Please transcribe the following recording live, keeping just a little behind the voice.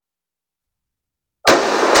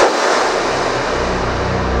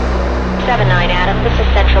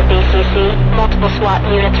multiple SWAT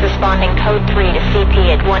units responding code 3 to CP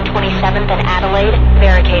at 127th and Adelaide.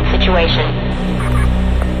 Barricade situation.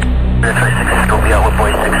 36, go be out with boy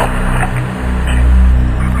 6.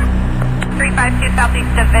 352 Southeast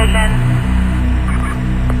Division.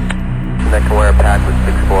 Connect to wire pack with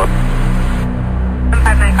 6-4.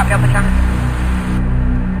 159, copy, Alpha Charlie.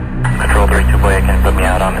 Control 32 boy, can you put me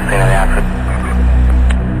out on the scene of the accident?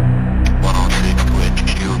 106 to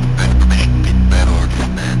HQ, information, get better or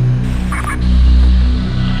command.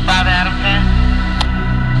 5 Adam 10.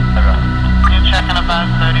 You're checking about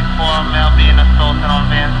 34, male being assaulted on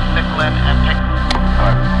Van Stickland and Pick.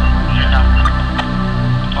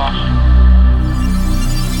 Boss.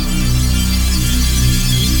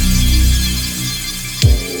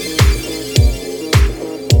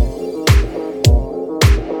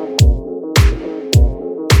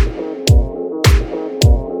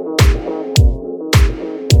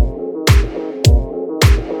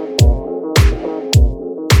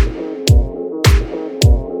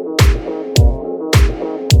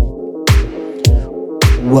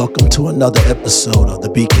 Welcome to another episode of the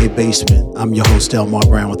BK Basement. I'm your host, Delmar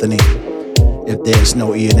Brown with an E. If there's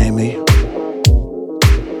no E in Amy.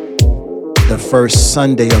 The first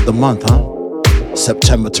Sunday of the month,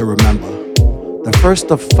 September to remember. The first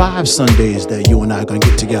of 5 Sundays that you and I are going to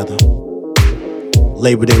get together.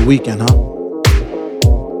 Labor Day weekend,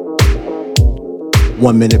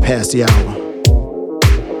 1 minute past the hour.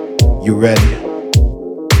 You ready?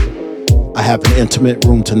 I have an intimate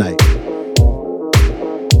room tonight.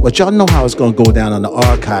 But y'all know how it's going to go down on the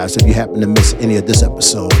archives if you happen to miss any of this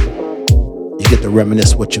episode. You get to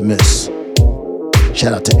reminisce what you miss.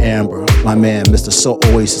 Shout out to Amber, my man, Mr. Soul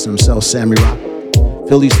Oasis himself, Sammy Rock.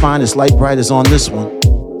 Philly's finest Light Bright is on this one.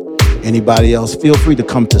 Anybody else, feel free to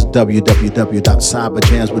come to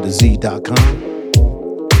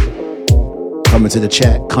www.cyberjamswithaz.com. Come into the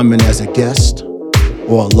chat, come in as a guest,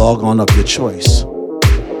 or log on of your choice.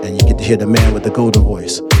 And you get to hear the man with the golden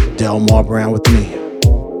voice, Delmar Brown with me.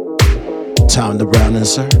 Time to Brown and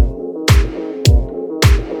Sir.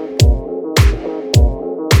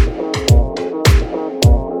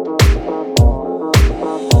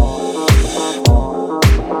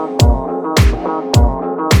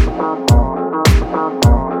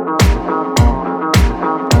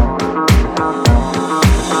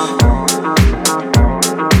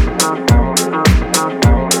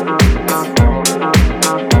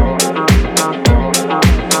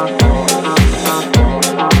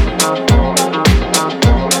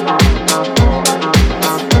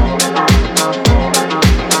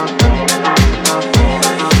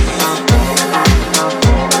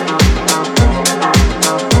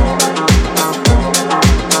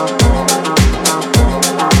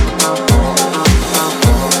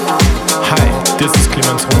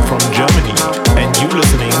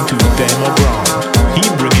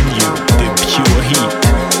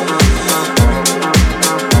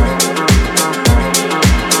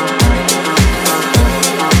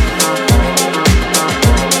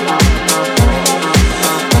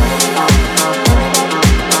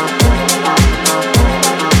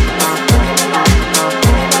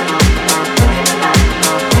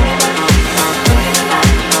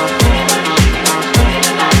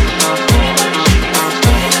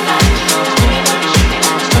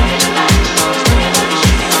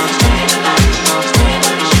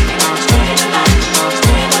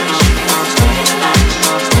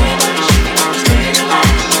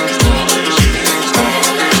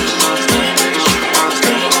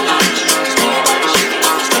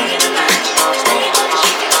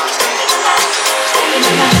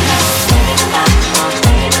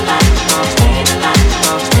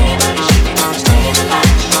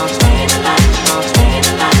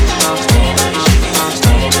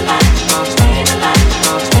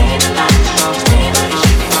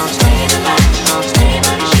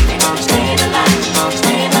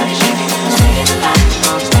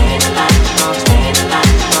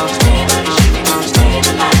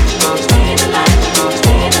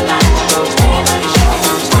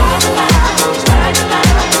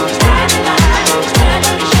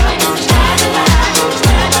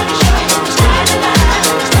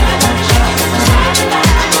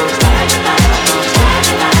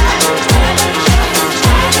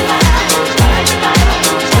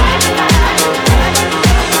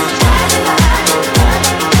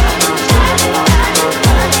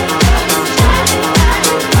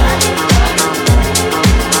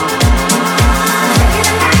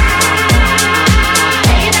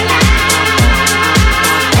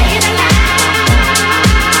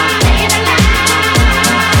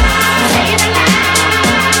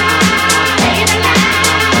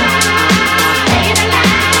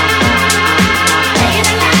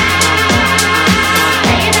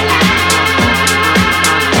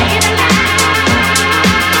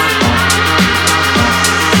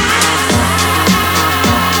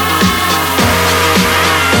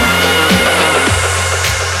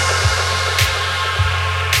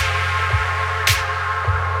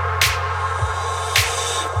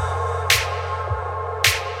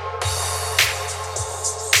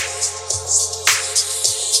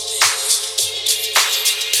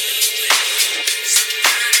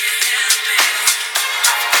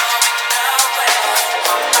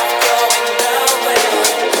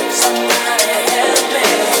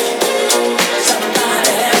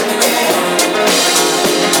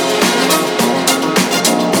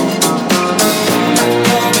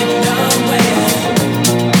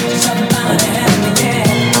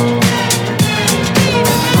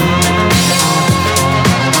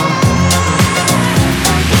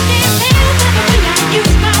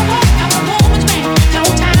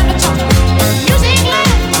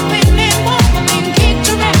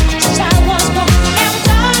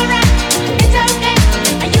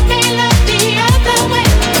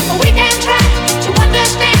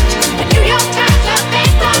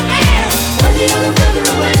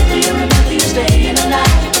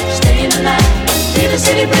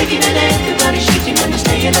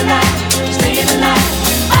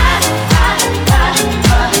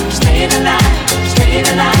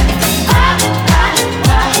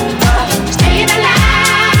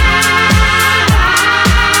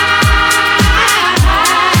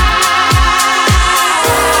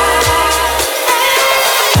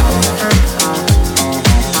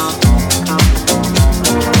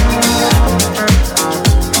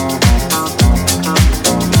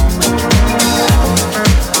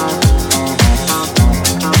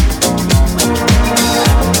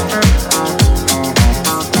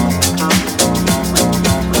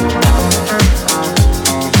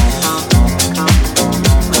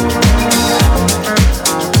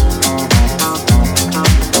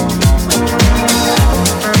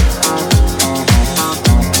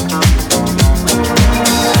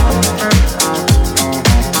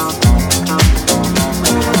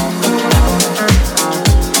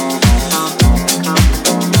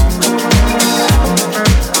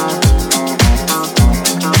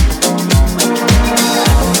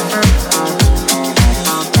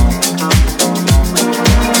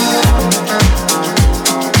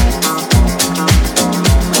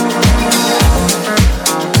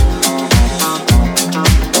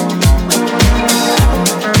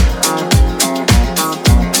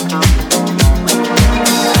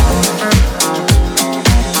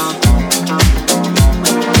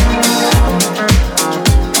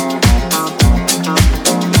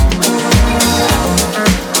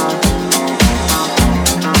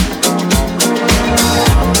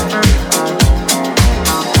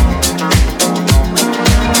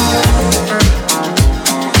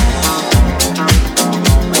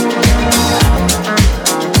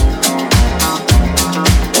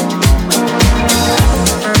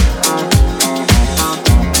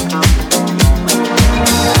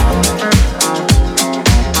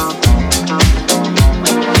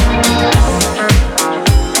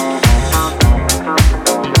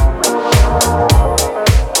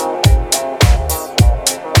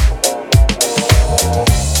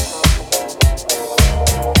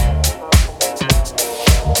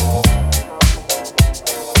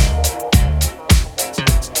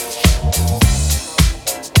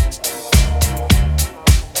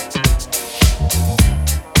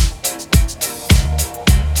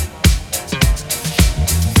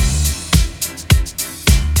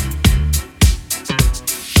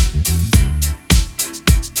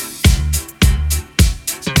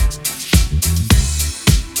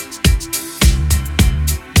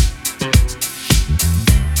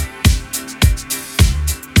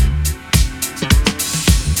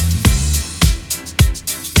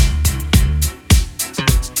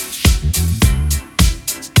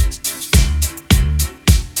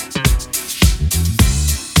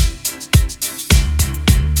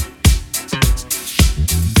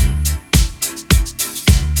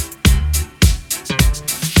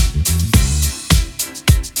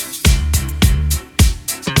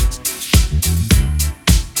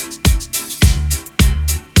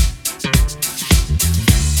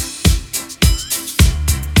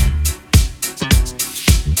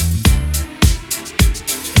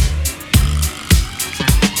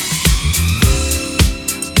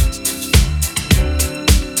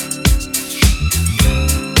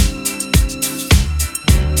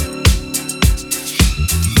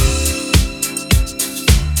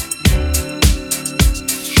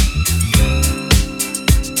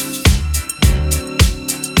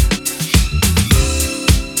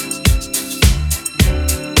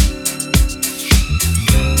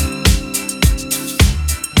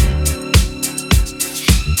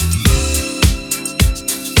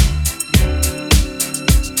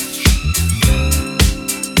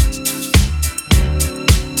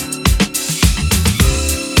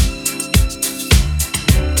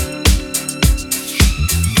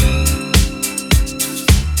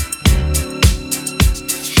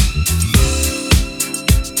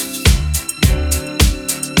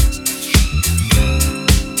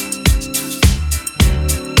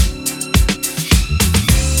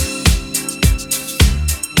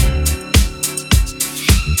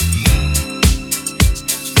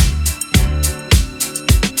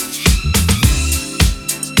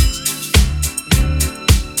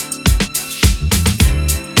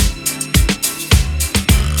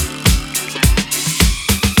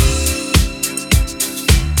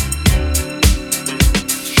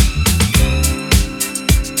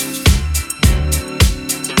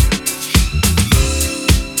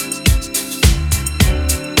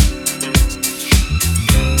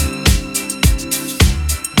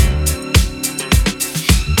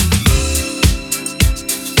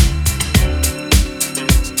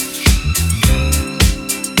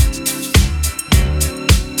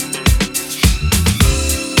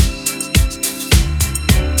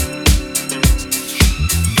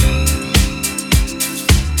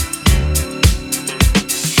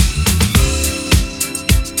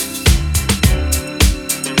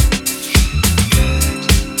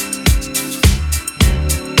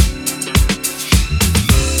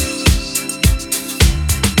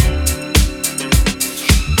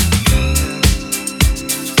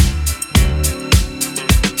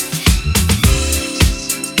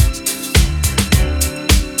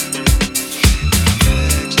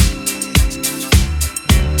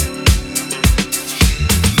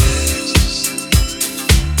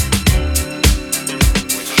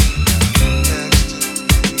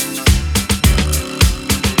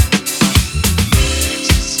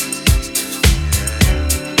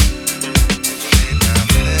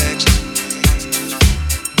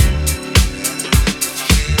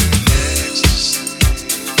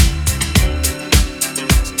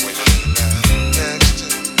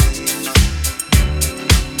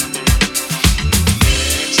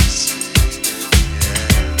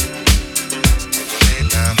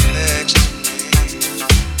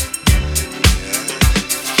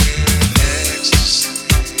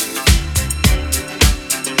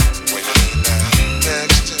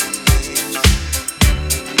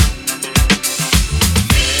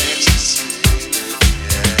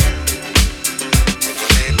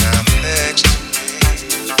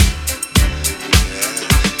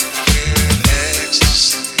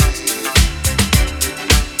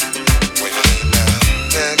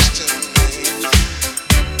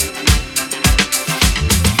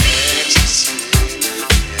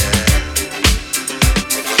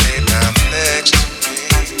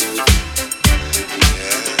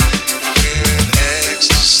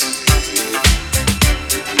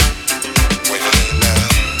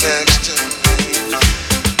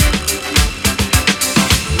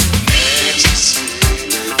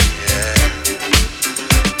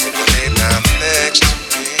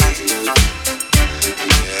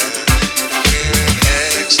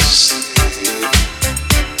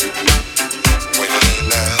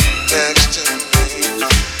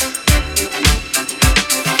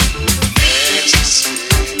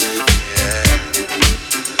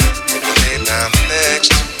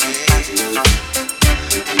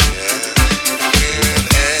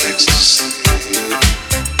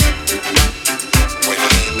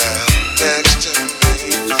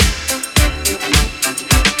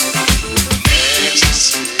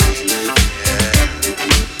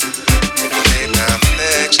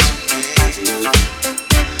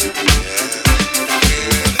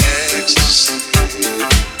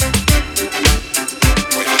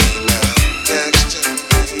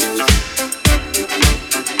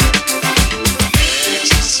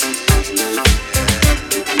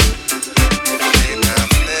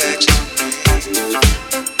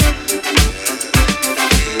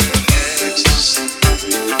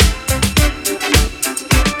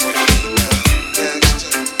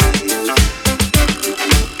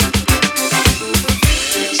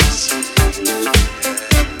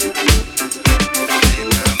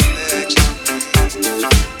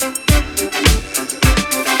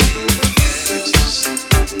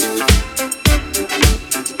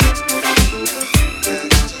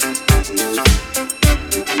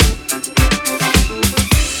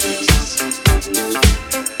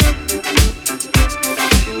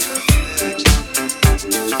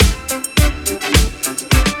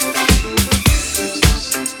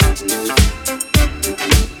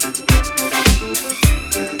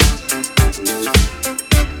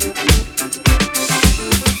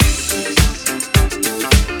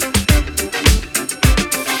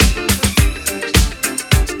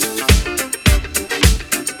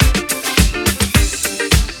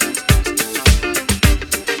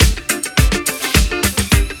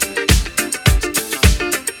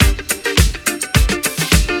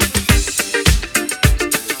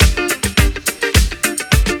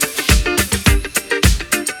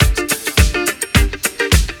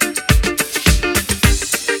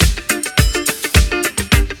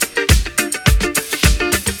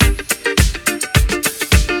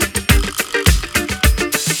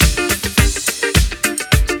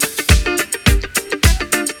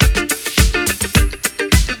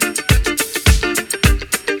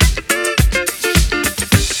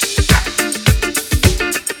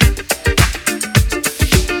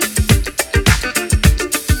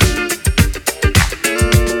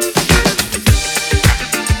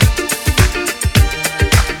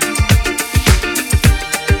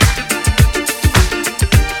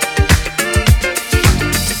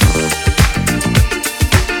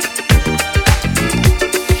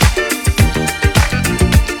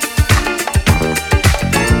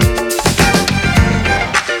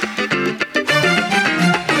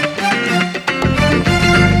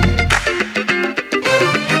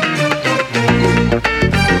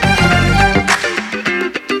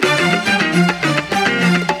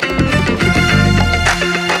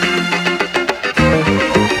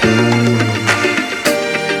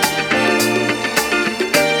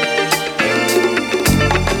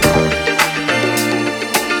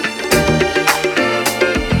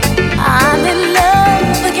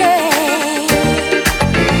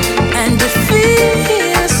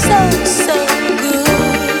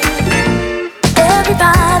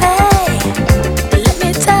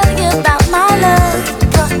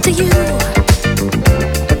 you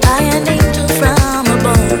by an angel from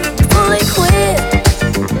above, fully equipped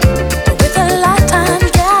with a lifetime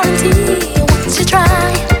guarantee. Once you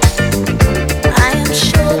try, I am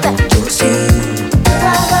sure that you'll see.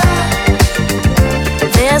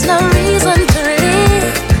 There's no reason to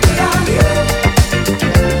live without you.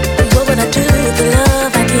 What would I do with the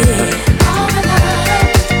love I give? All my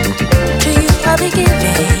life to you I'll be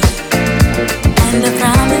giving, and I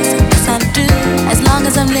promise yes I do. As long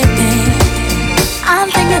as I'm living, I'm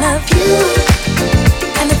thinking of you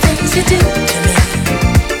and the things you do to me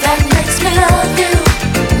that makes me love you.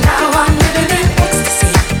 Now I'm living in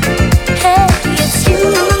ecstasy. Hey, it's you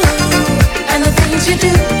and the things you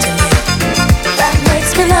do to me that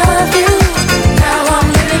makes me love you. Now I'm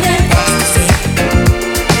living in ecstasy.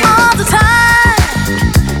 All the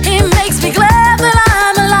time, he makes me glad that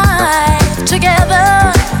I'm alive. Together,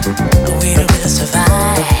 we will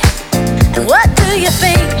survive. And what do you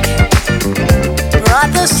think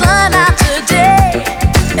brought the sun out today?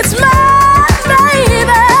 It's my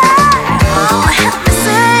baby. Oh, help me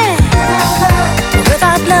sing.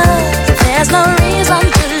 Without love, there's no reason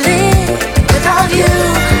to live. Without you,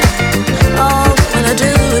 oh, what will I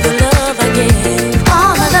do with the love I give?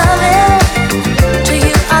 All my loving to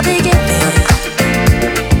you I'll be giving,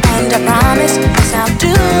 and I promise yes I'll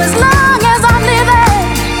do. As long as I'm living,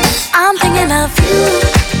 I'm thinking of you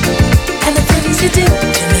and the things you do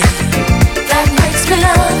to me that makes me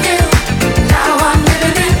love you.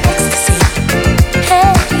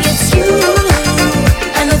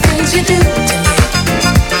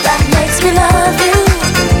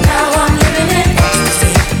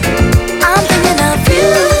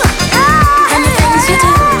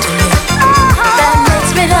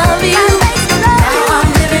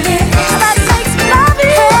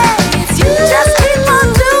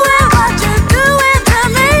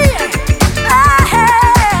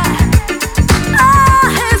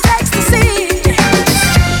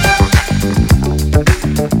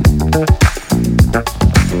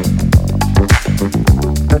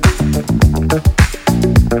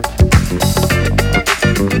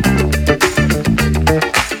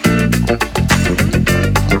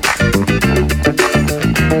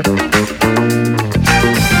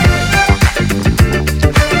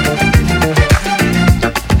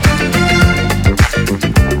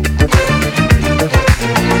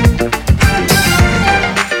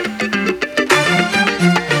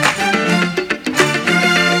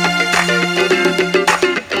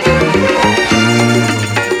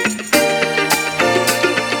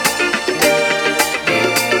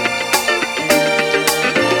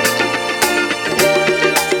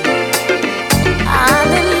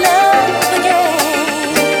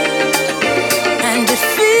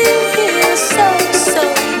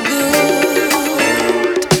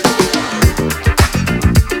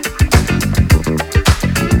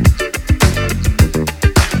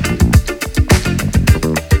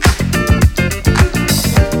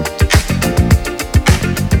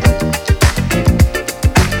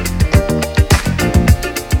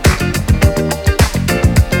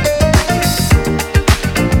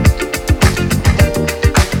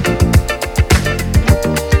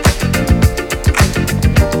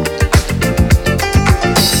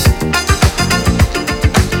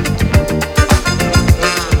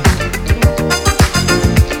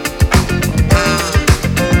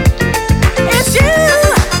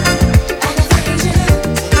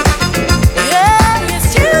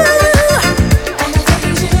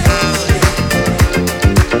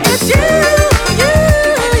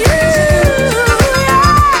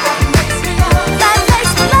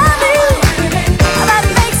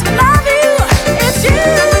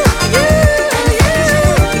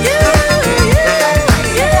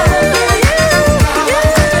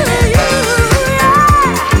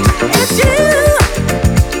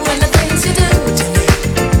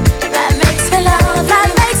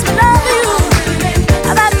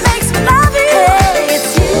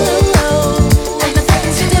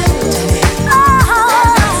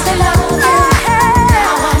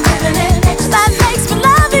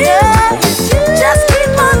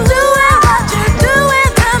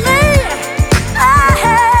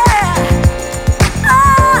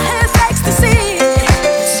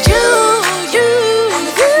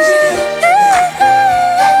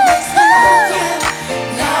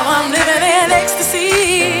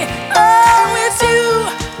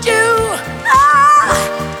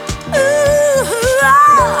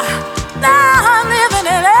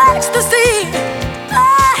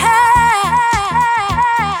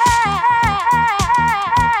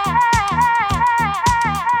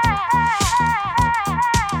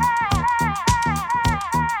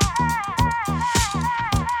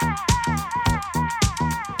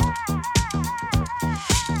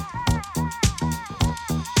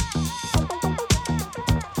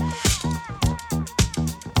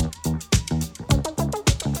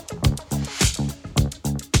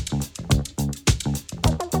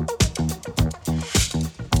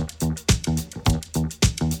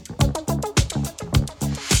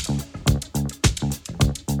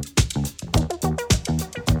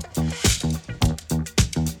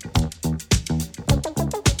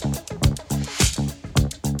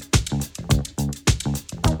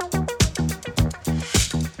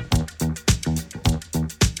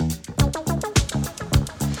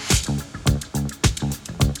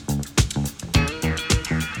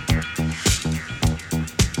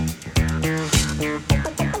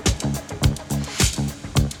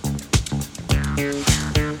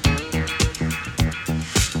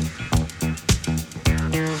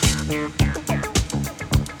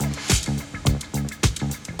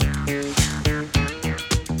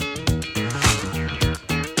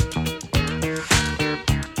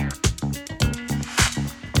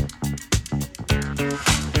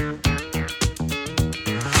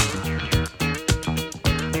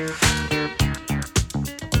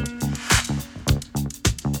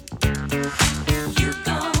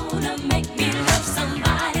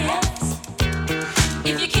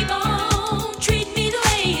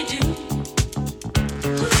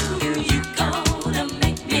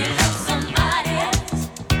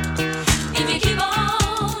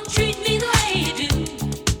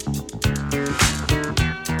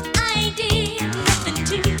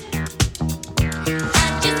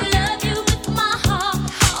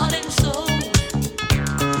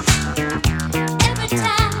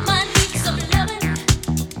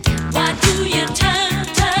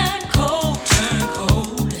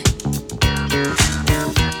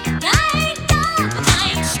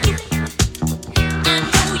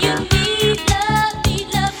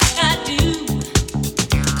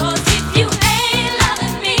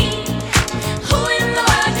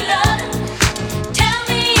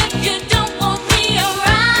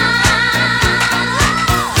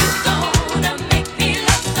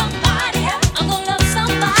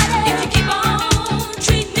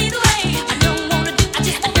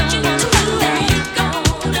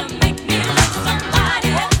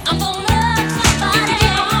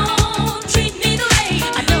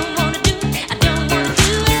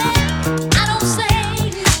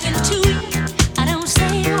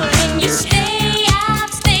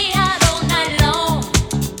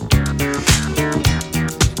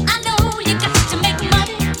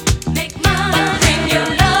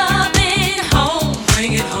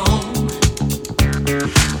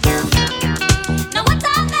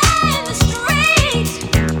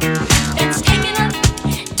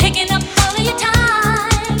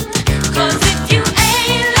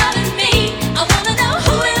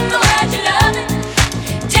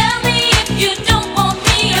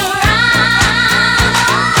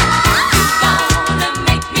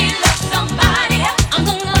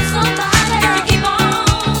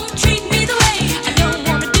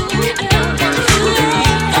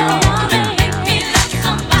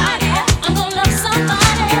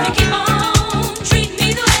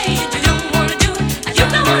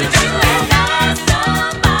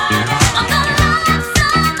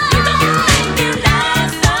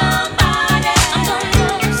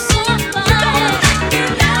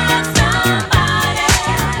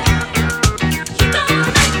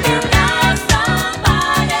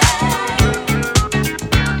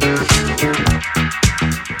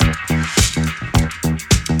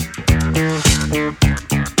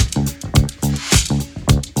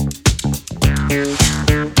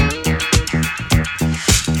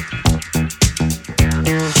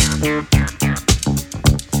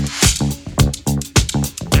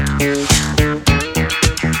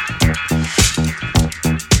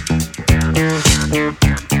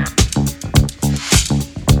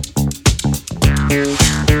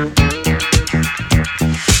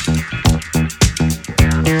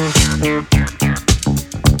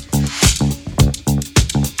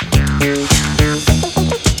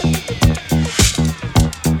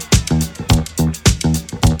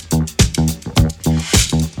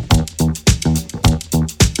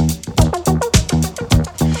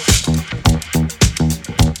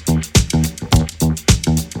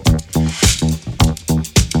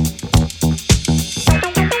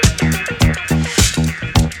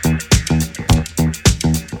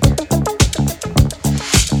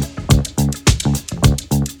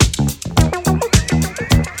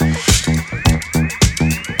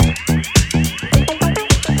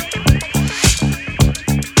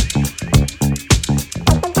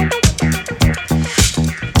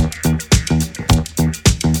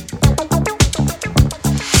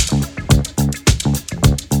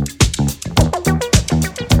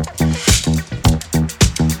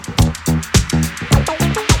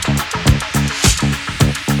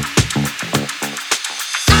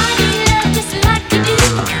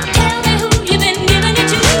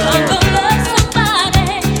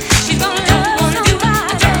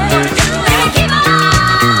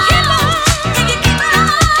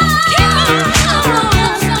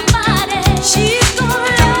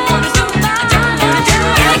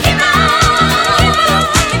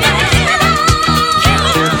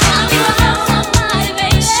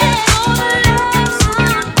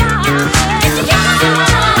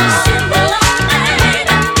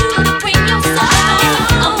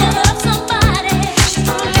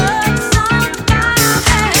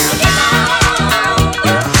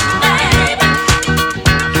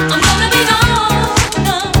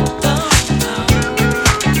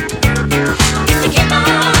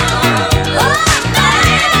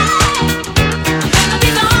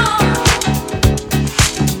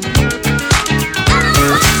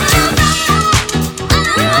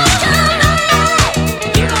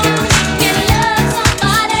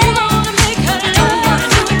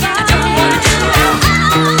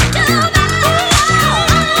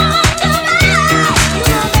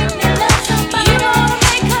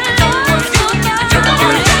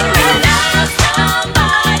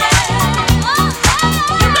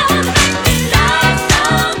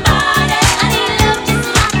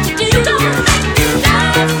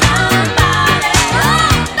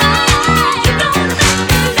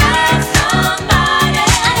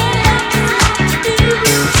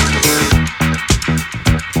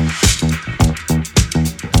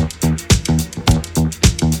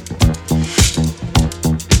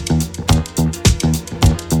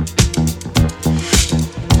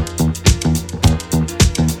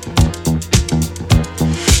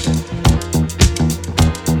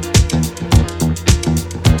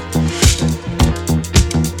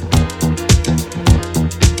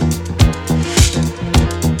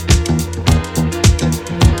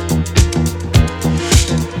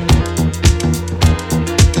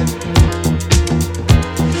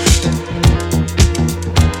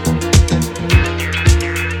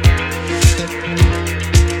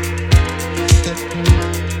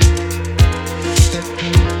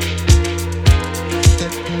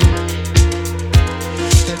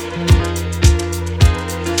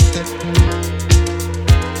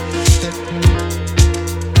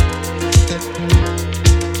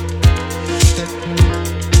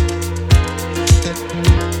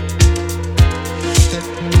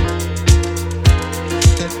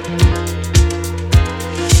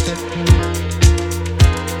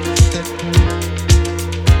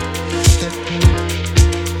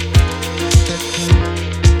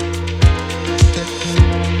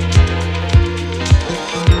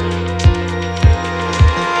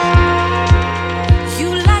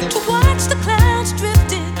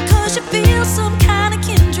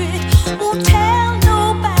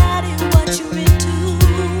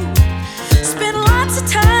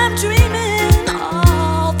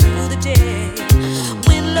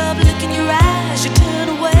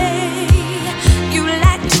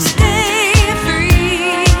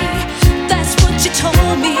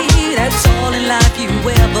 you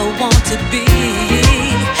ever want to be.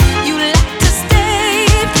 You like to stay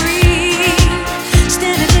free.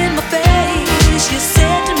 Standing in my face, you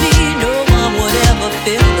said to me, no one would ever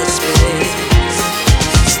fill the space.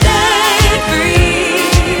 Stay free.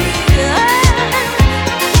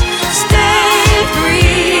 Stay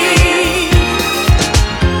free.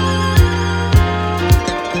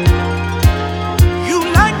 You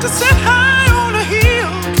like to sit high on a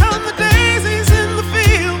hill, count the daisies in the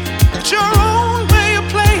field. It's your own way of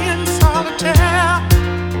playing solitaire.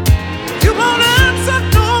 You won't answer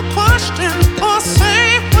no question or say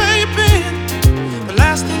where you've been. The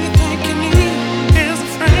last thing you think you need is a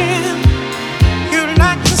friend. You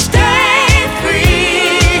like to stay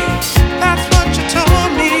free. That's what you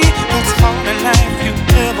told me. That's all the life you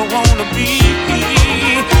ever wanna be.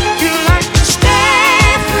 You like to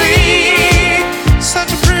stay free.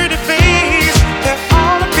 Such a pretty face. There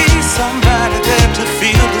ought to be somebody there to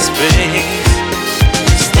feel the space.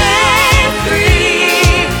 Stay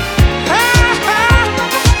free.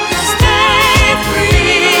 Stay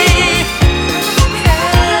free.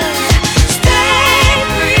 Stay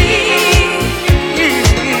free.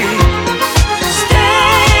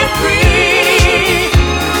 Stay free.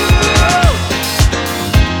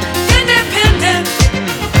 Independent.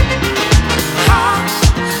 Ha,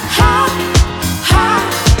 ha, ha,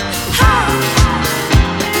 ha.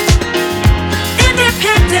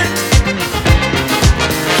 Independent.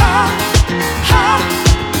 Ha, ha,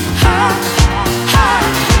 ha, ha.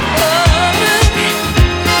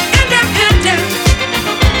 Independent.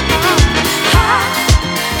 Ha,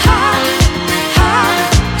 ha, ha,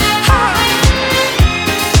 ha.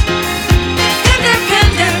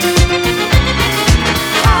 Independent.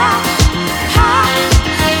 Ha, ha,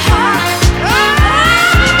 ha,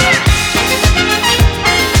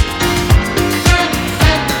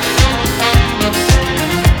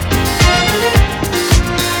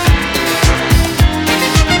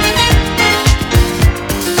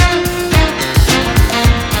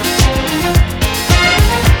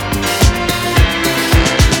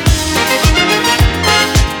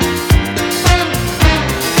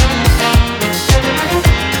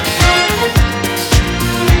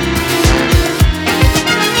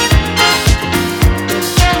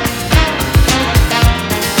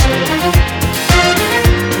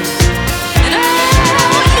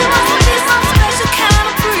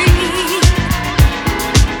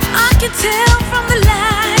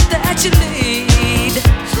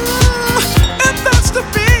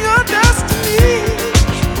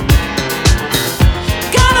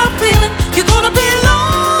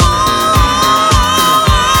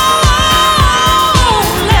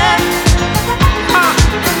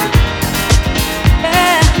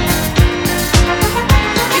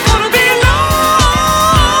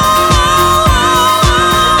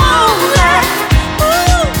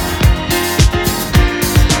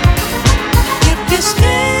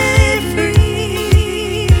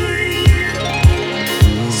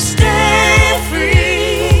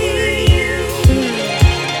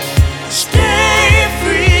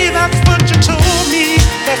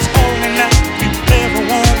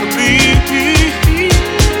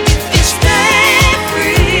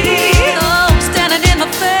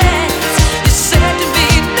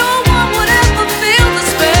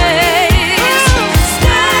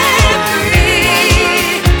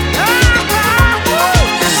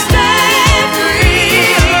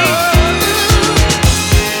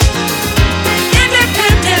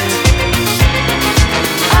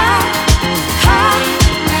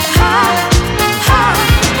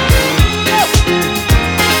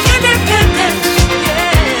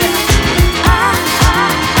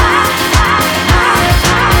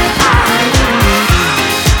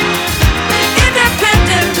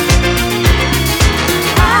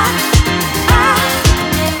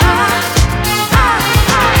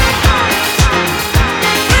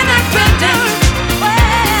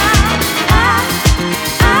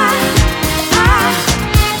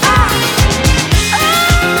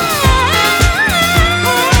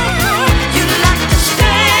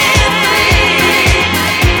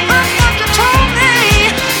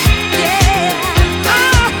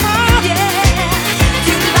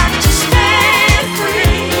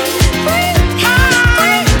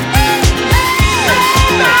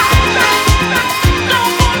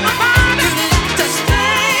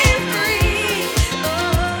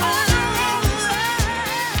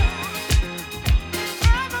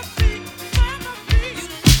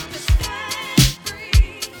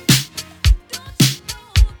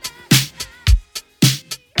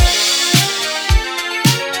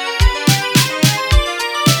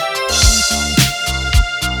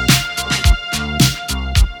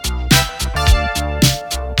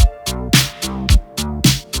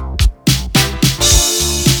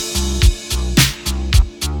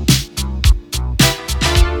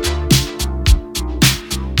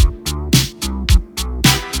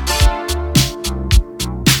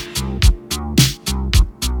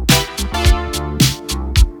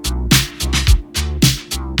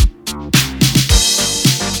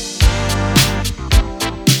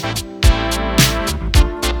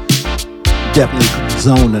 definitely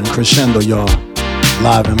zone and crescendo, y'all.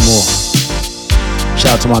 Live and more.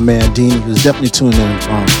 Shout out to my man Dean, who's definitely tuned in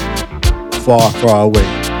from far, far away.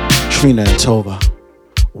 Trina and Tova,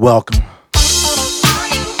 welcome.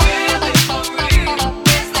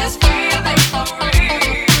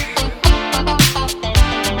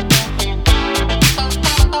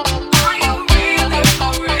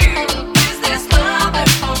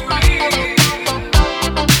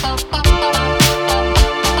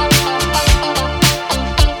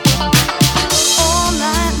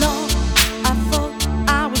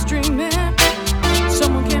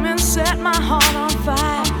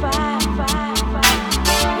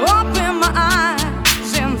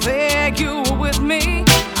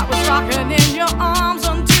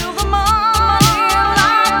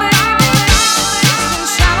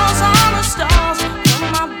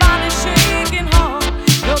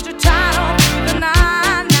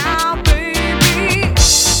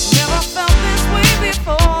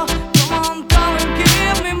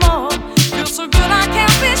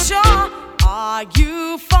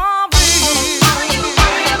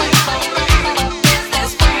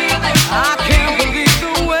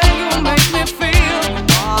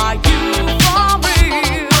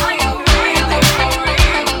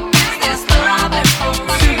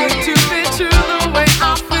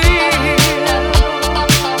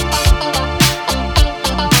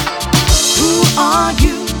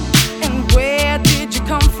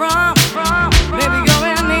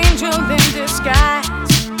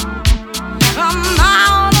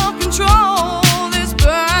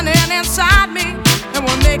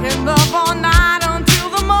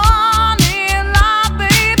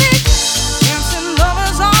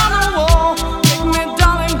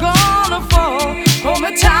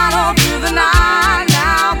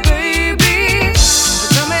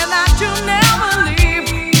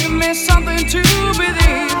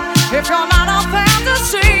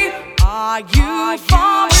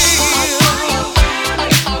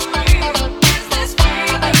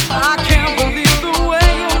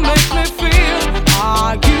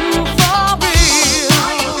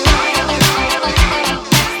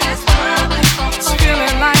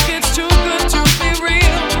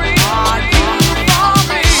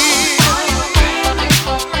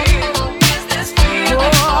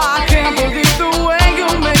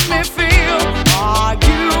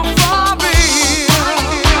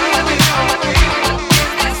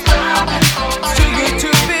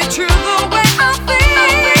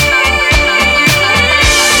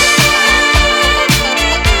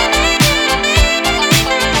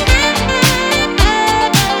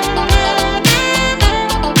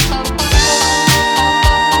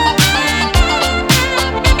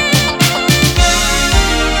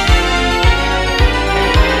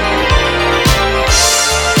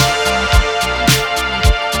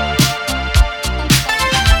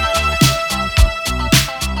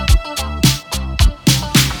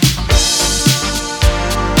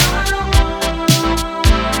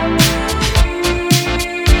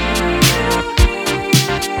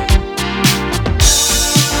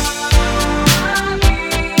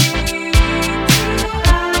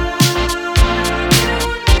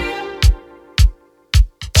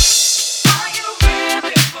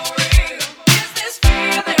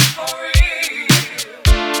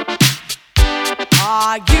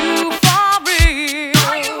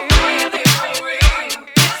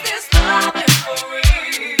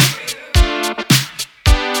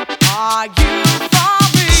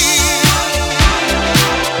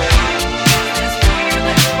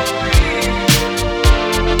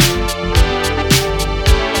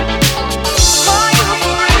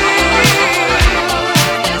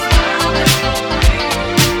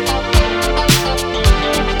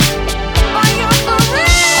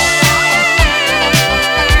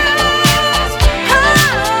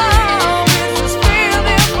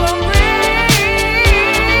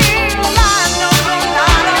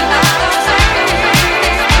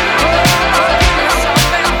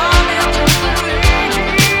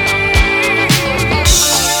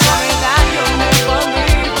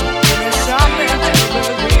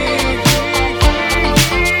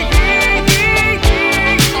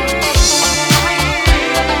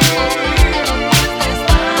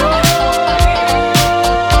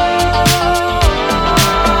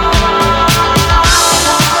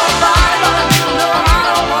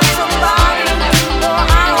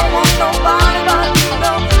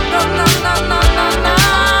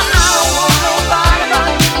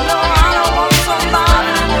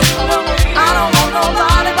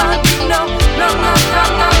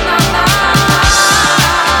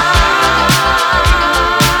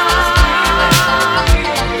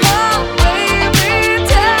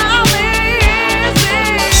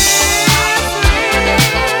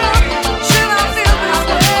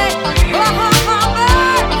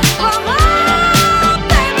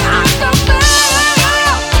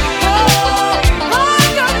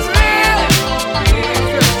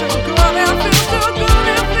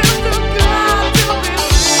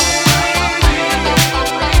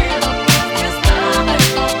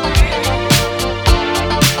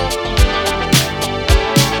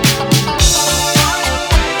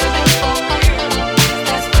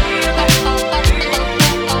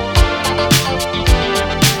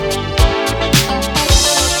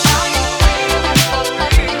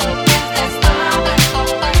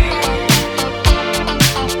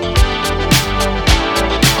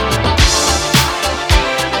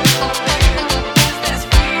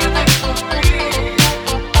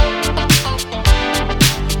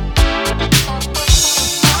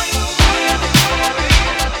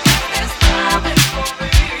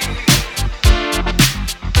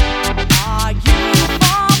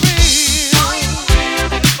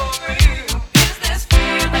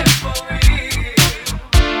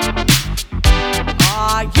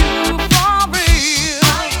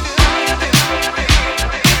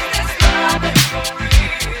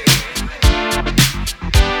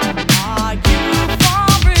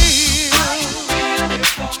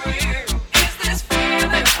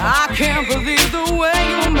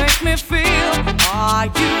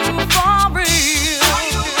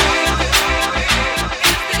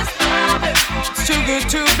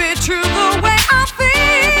 seems to be true the way I feel.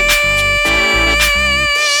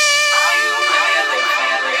 Are you really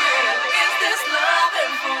for real? Is this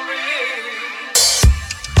loving for real?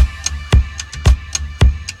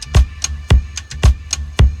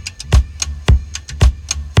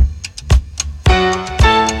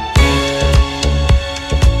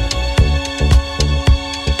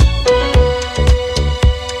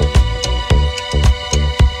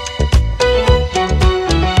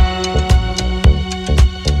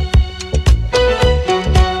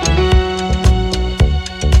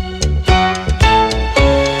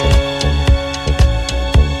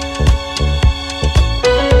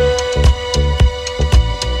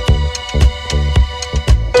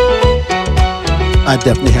 I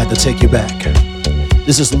definitely had to take you back.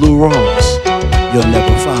 This is Lou Rawls. You'll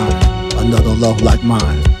never find another love like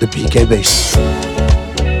mine. The PK Bass.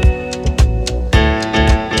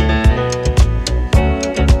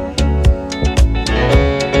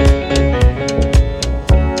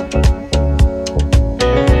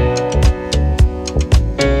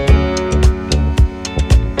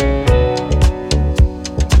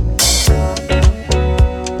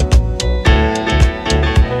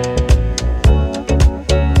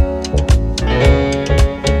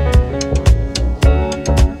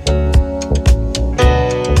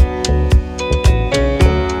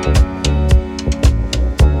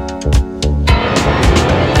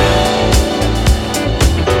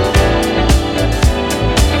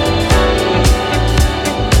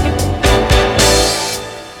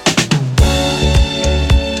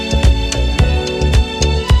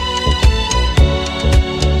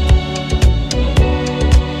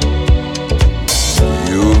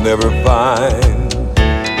 Never find,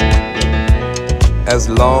 as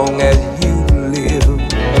long as you live,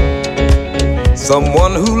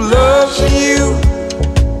 someone who loves you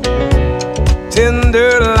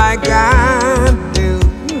tender like I do.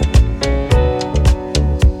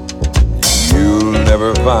 You'll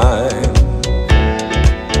never find,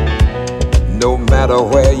 no matter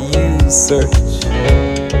where you search,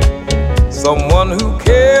 someone who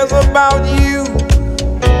cares about you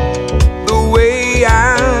the way I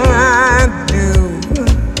do.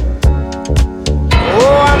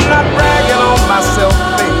 Oh, I'm not bragging on myself,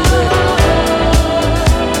 baby,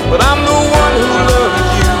 but I'm the one who loves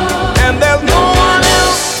you, and there's no one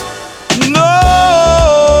else, no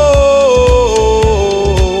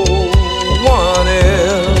one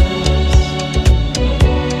else.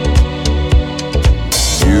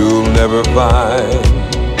 You'll never find,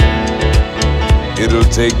 it'll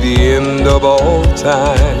take the end of all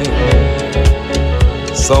time,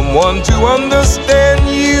 someone to understand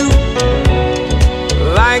you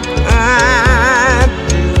like I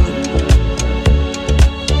do.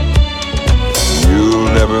 You'll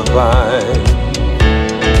never find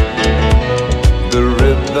the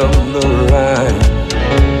rhythm, the rhyme,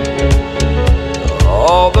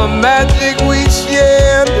 all the magic we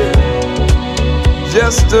shared,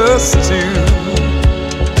 just us two.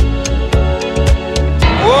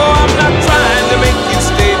 Oh, I'm not trying to make you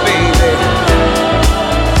stay, baby,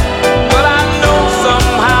 but I know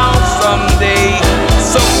somehow, someday,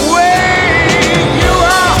 some way you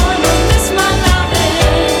are gonna miss my loving.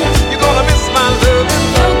 You're gonna miss my loving.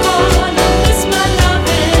 You're gonna miss my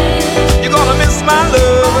loving. You're gonna miss my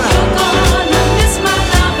loving. You're gonna miss my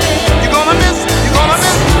loving. You're gonna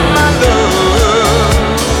miss my love.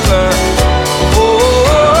 Oh,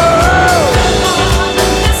 you're gonna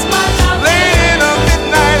miss my loving. Late in the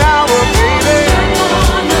midnight hour, baby. You're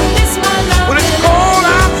gonna miss my loving. When it's cold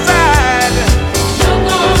outside, you're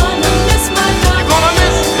gonna miss my loving.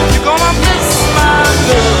 You're gonna miss my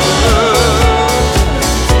love.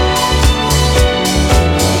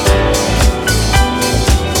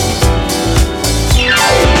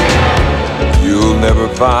 You'll never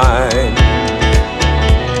find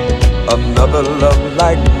another love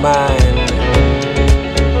like mine,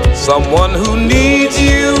 someone who needs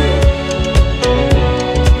you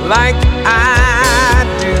like I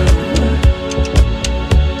do.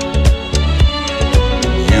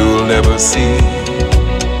 You'll never see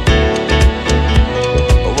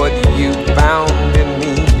what you found in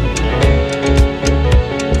me.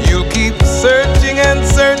 You'll keep searching and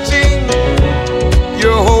searching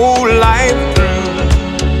your whole life through.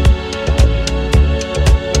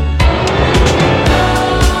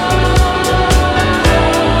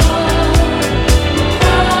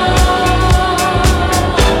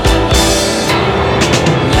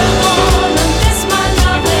 You're gonna miss my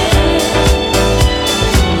loving.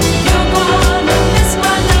 You're gonna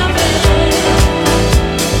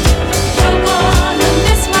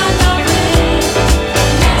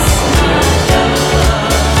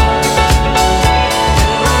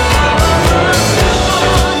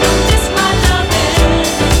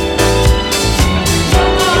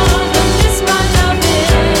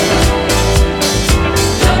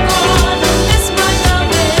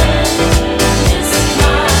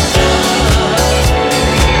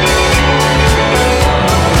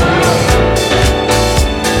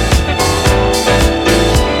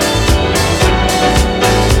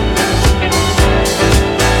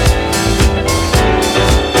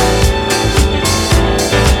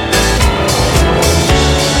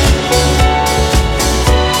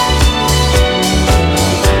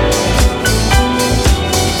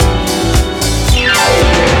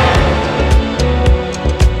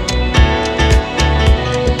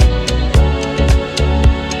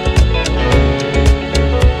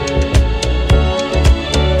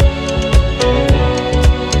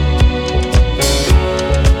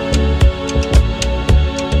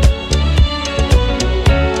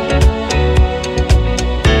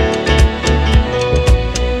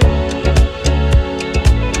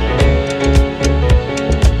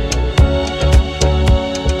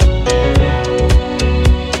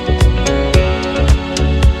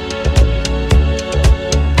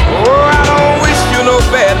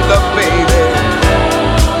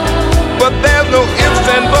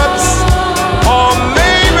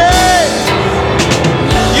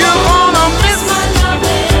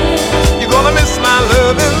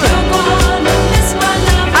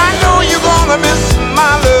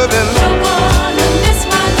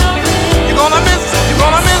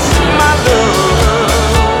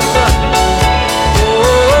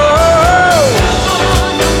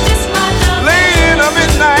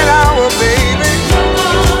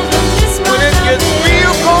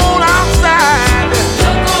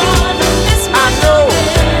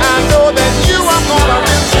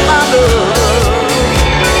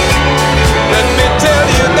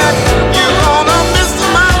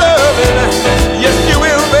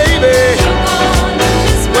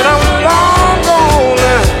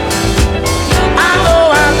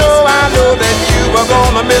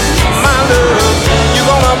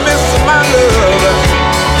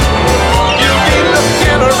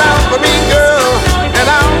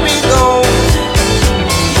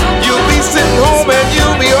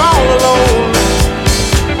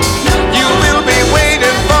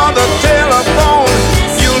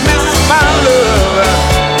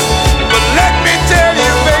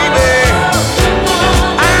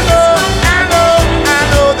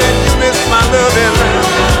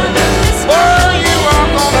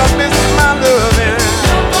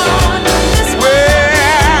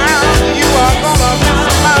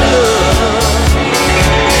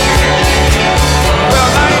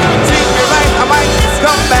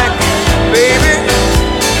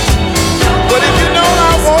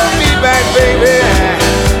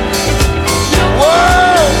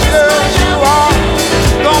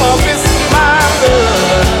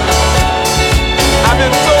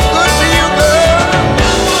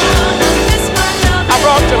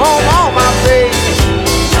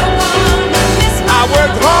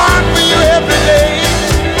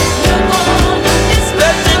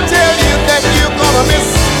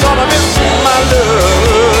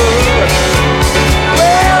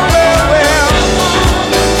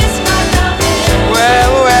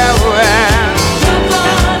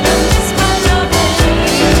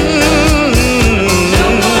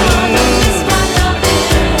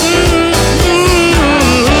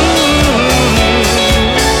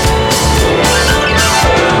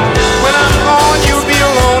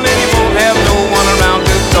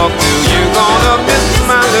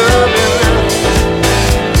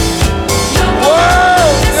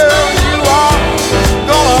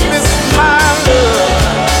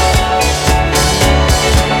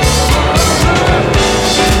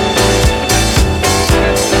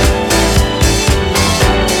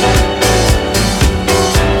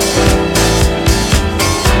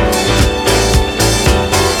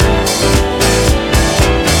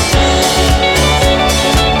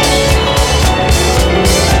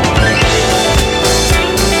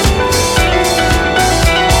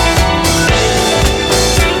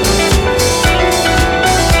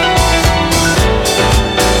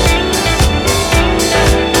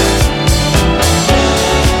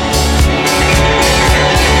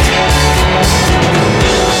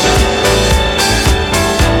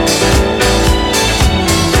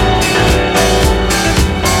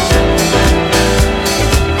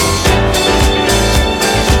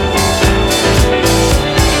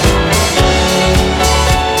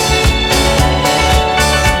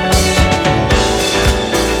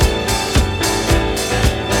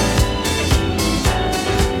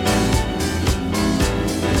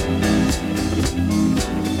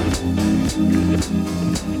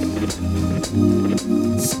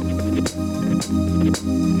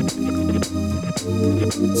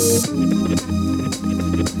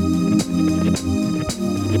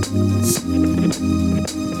I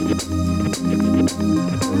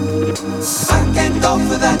can't go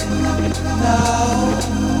for that. No.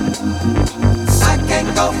 I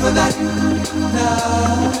can't go for that. No.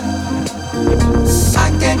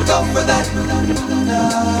 I can't go for that. No.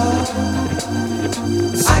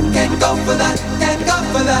 I can't go for that. Can't go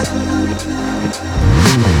for that.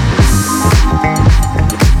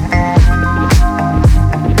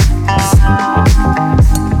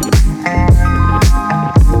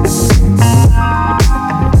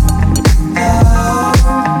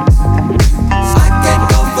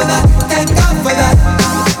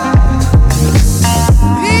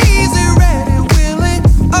 Easy, ready, willing,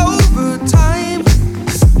 overtime.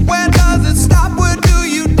 When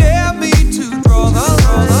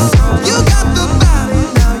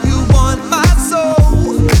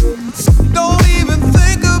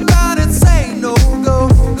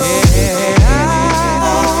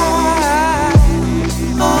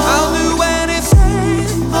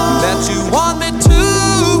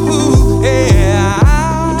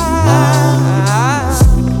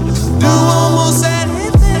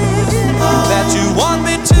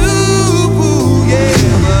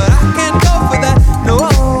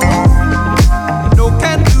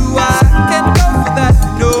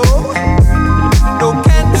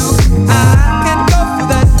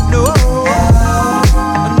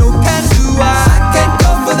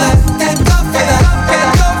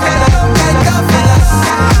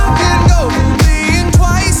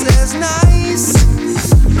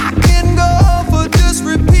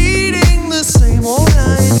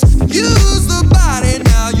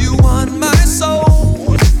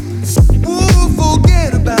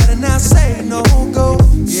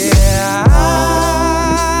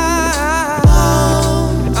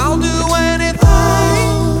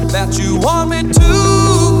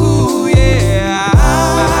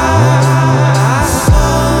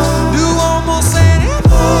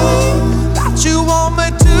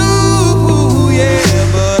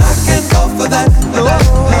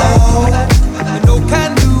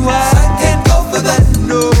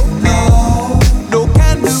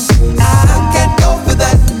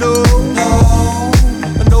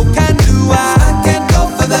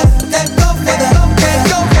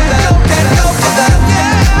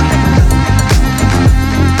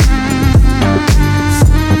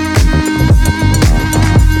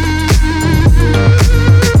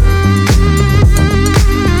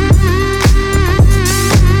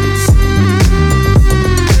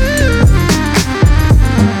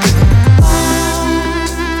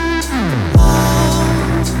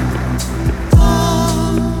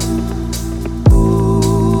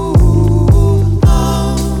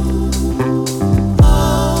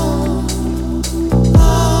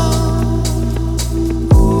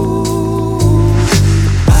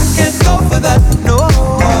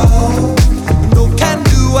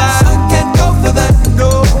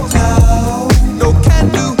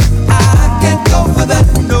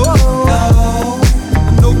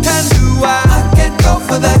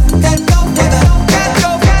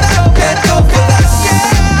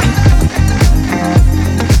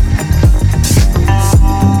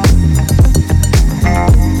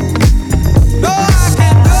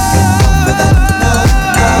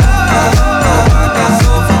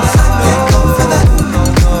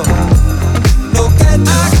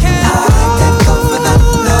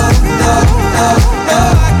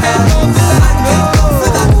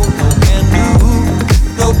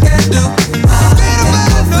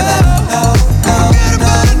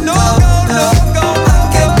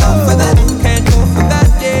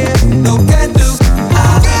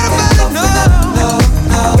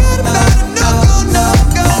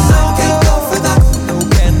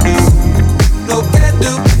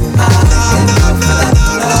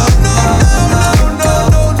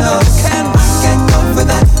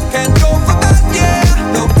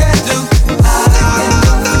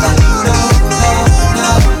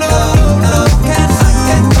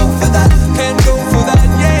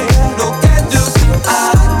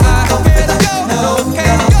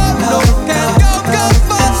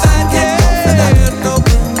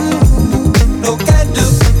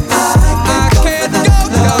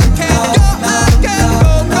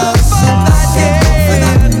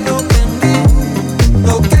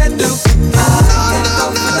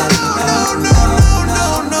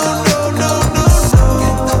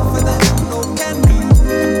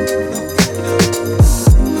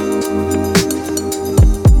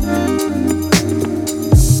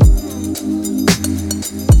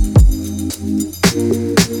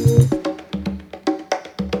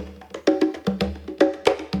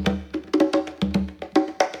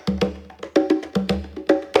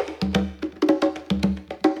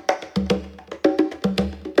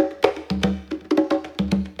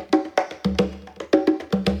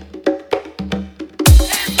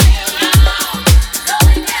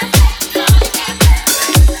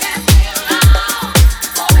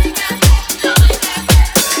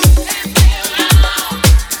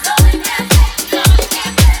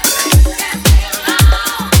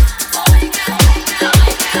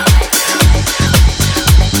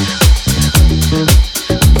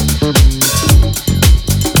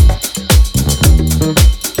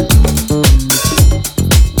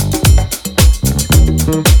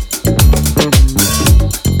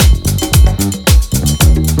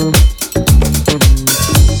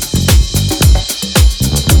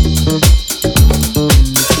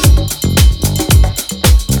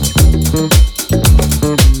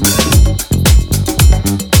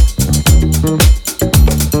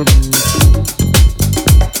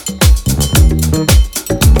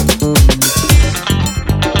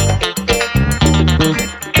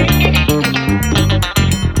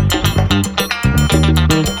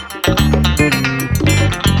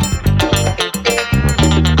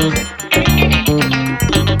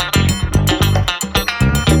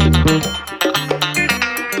You're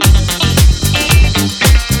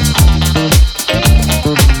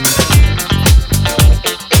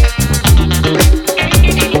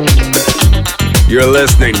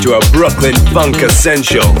listening to a Brooklyn Funk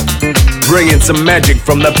Essential. Bringing some magic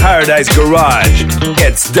from the Paradise Garage.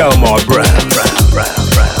 It's Delmar Brown.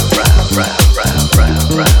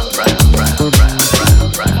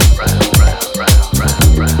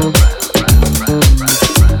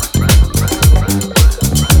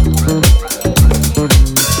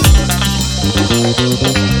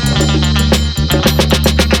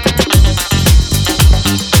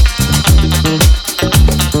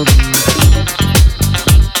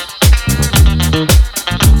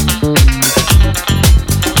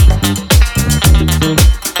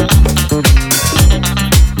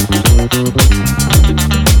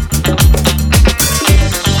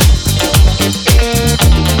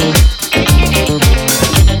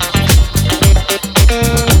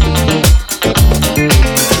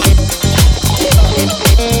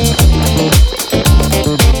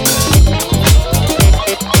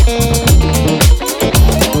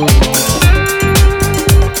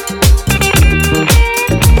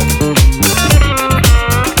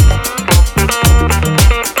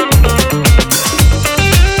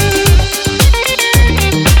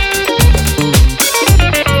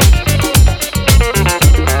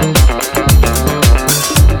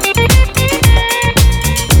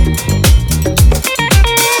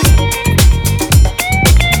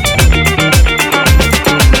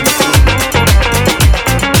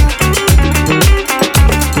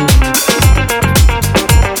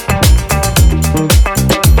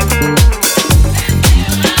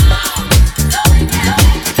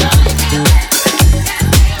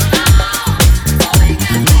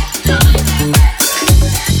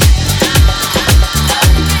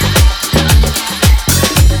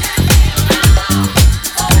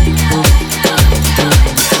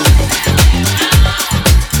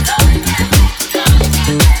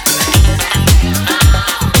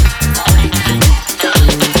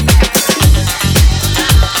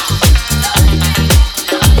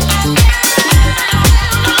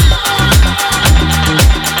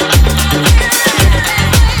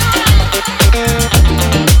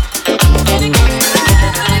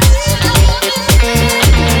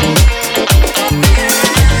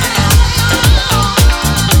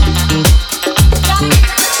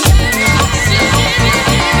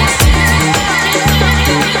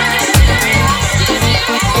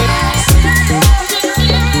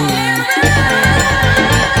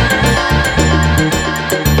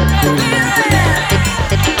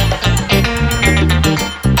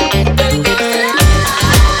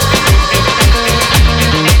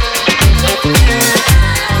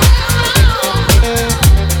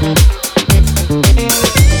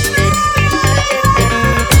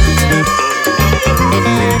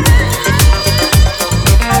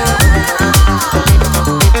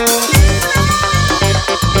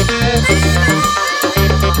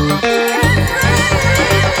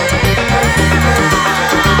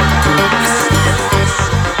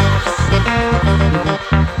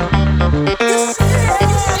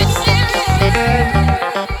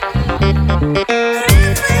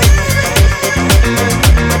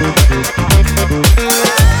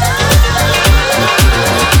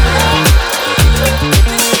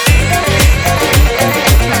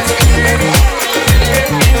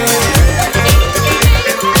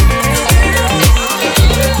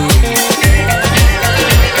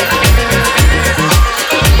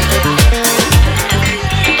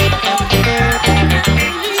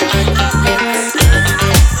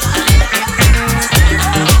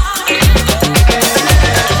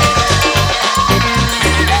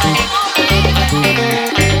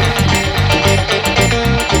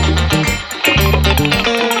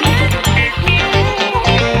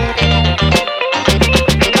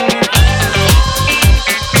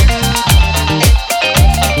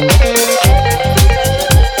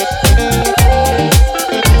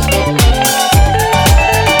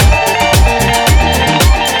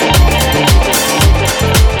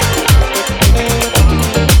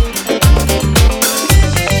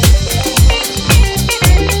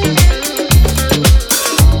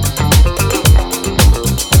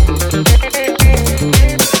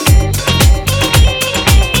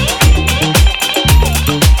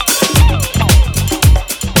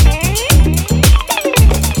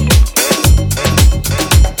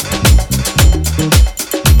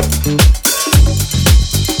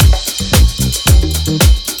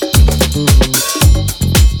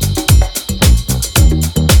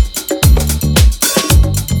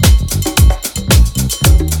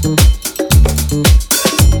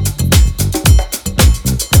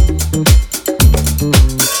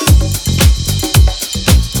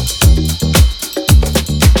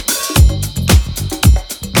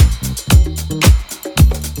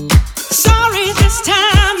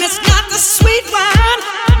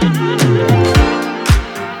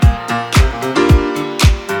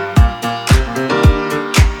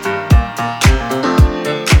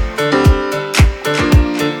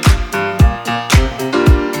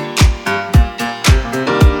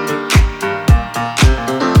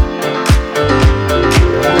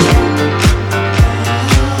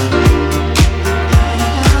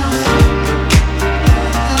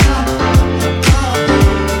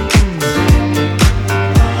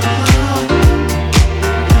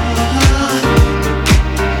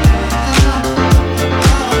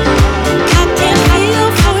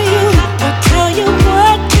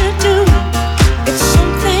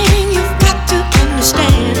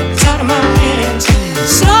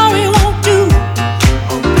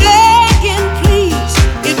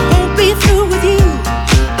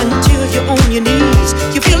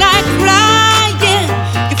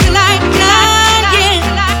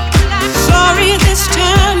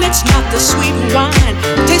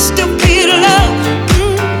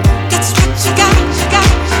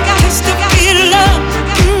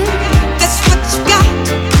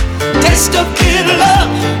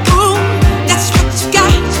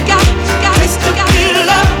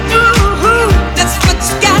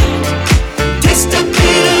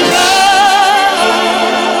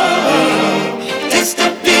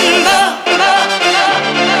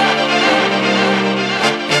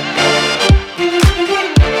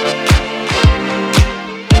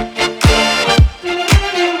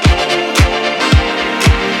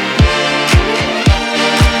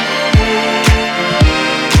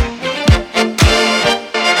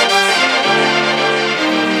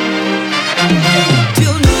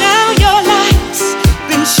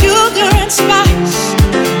 spice.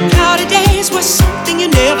 Cloudy days were something you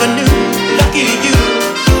never knew. Lucky you.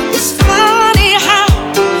 It's funny how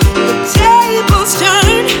the tables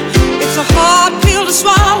turn. It's a hard pill to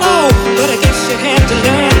swallow, but I guess you had to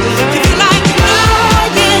learn. You feel like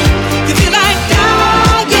dying. You feel like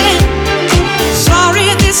dying. Sorry,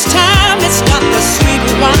 this time it's not the sweet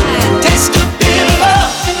wine. Taste a bit of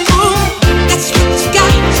love. Ooh, that's what you got.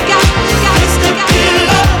 You got. Taste a bit of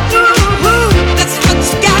love. Ooh, that's what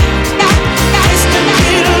you got.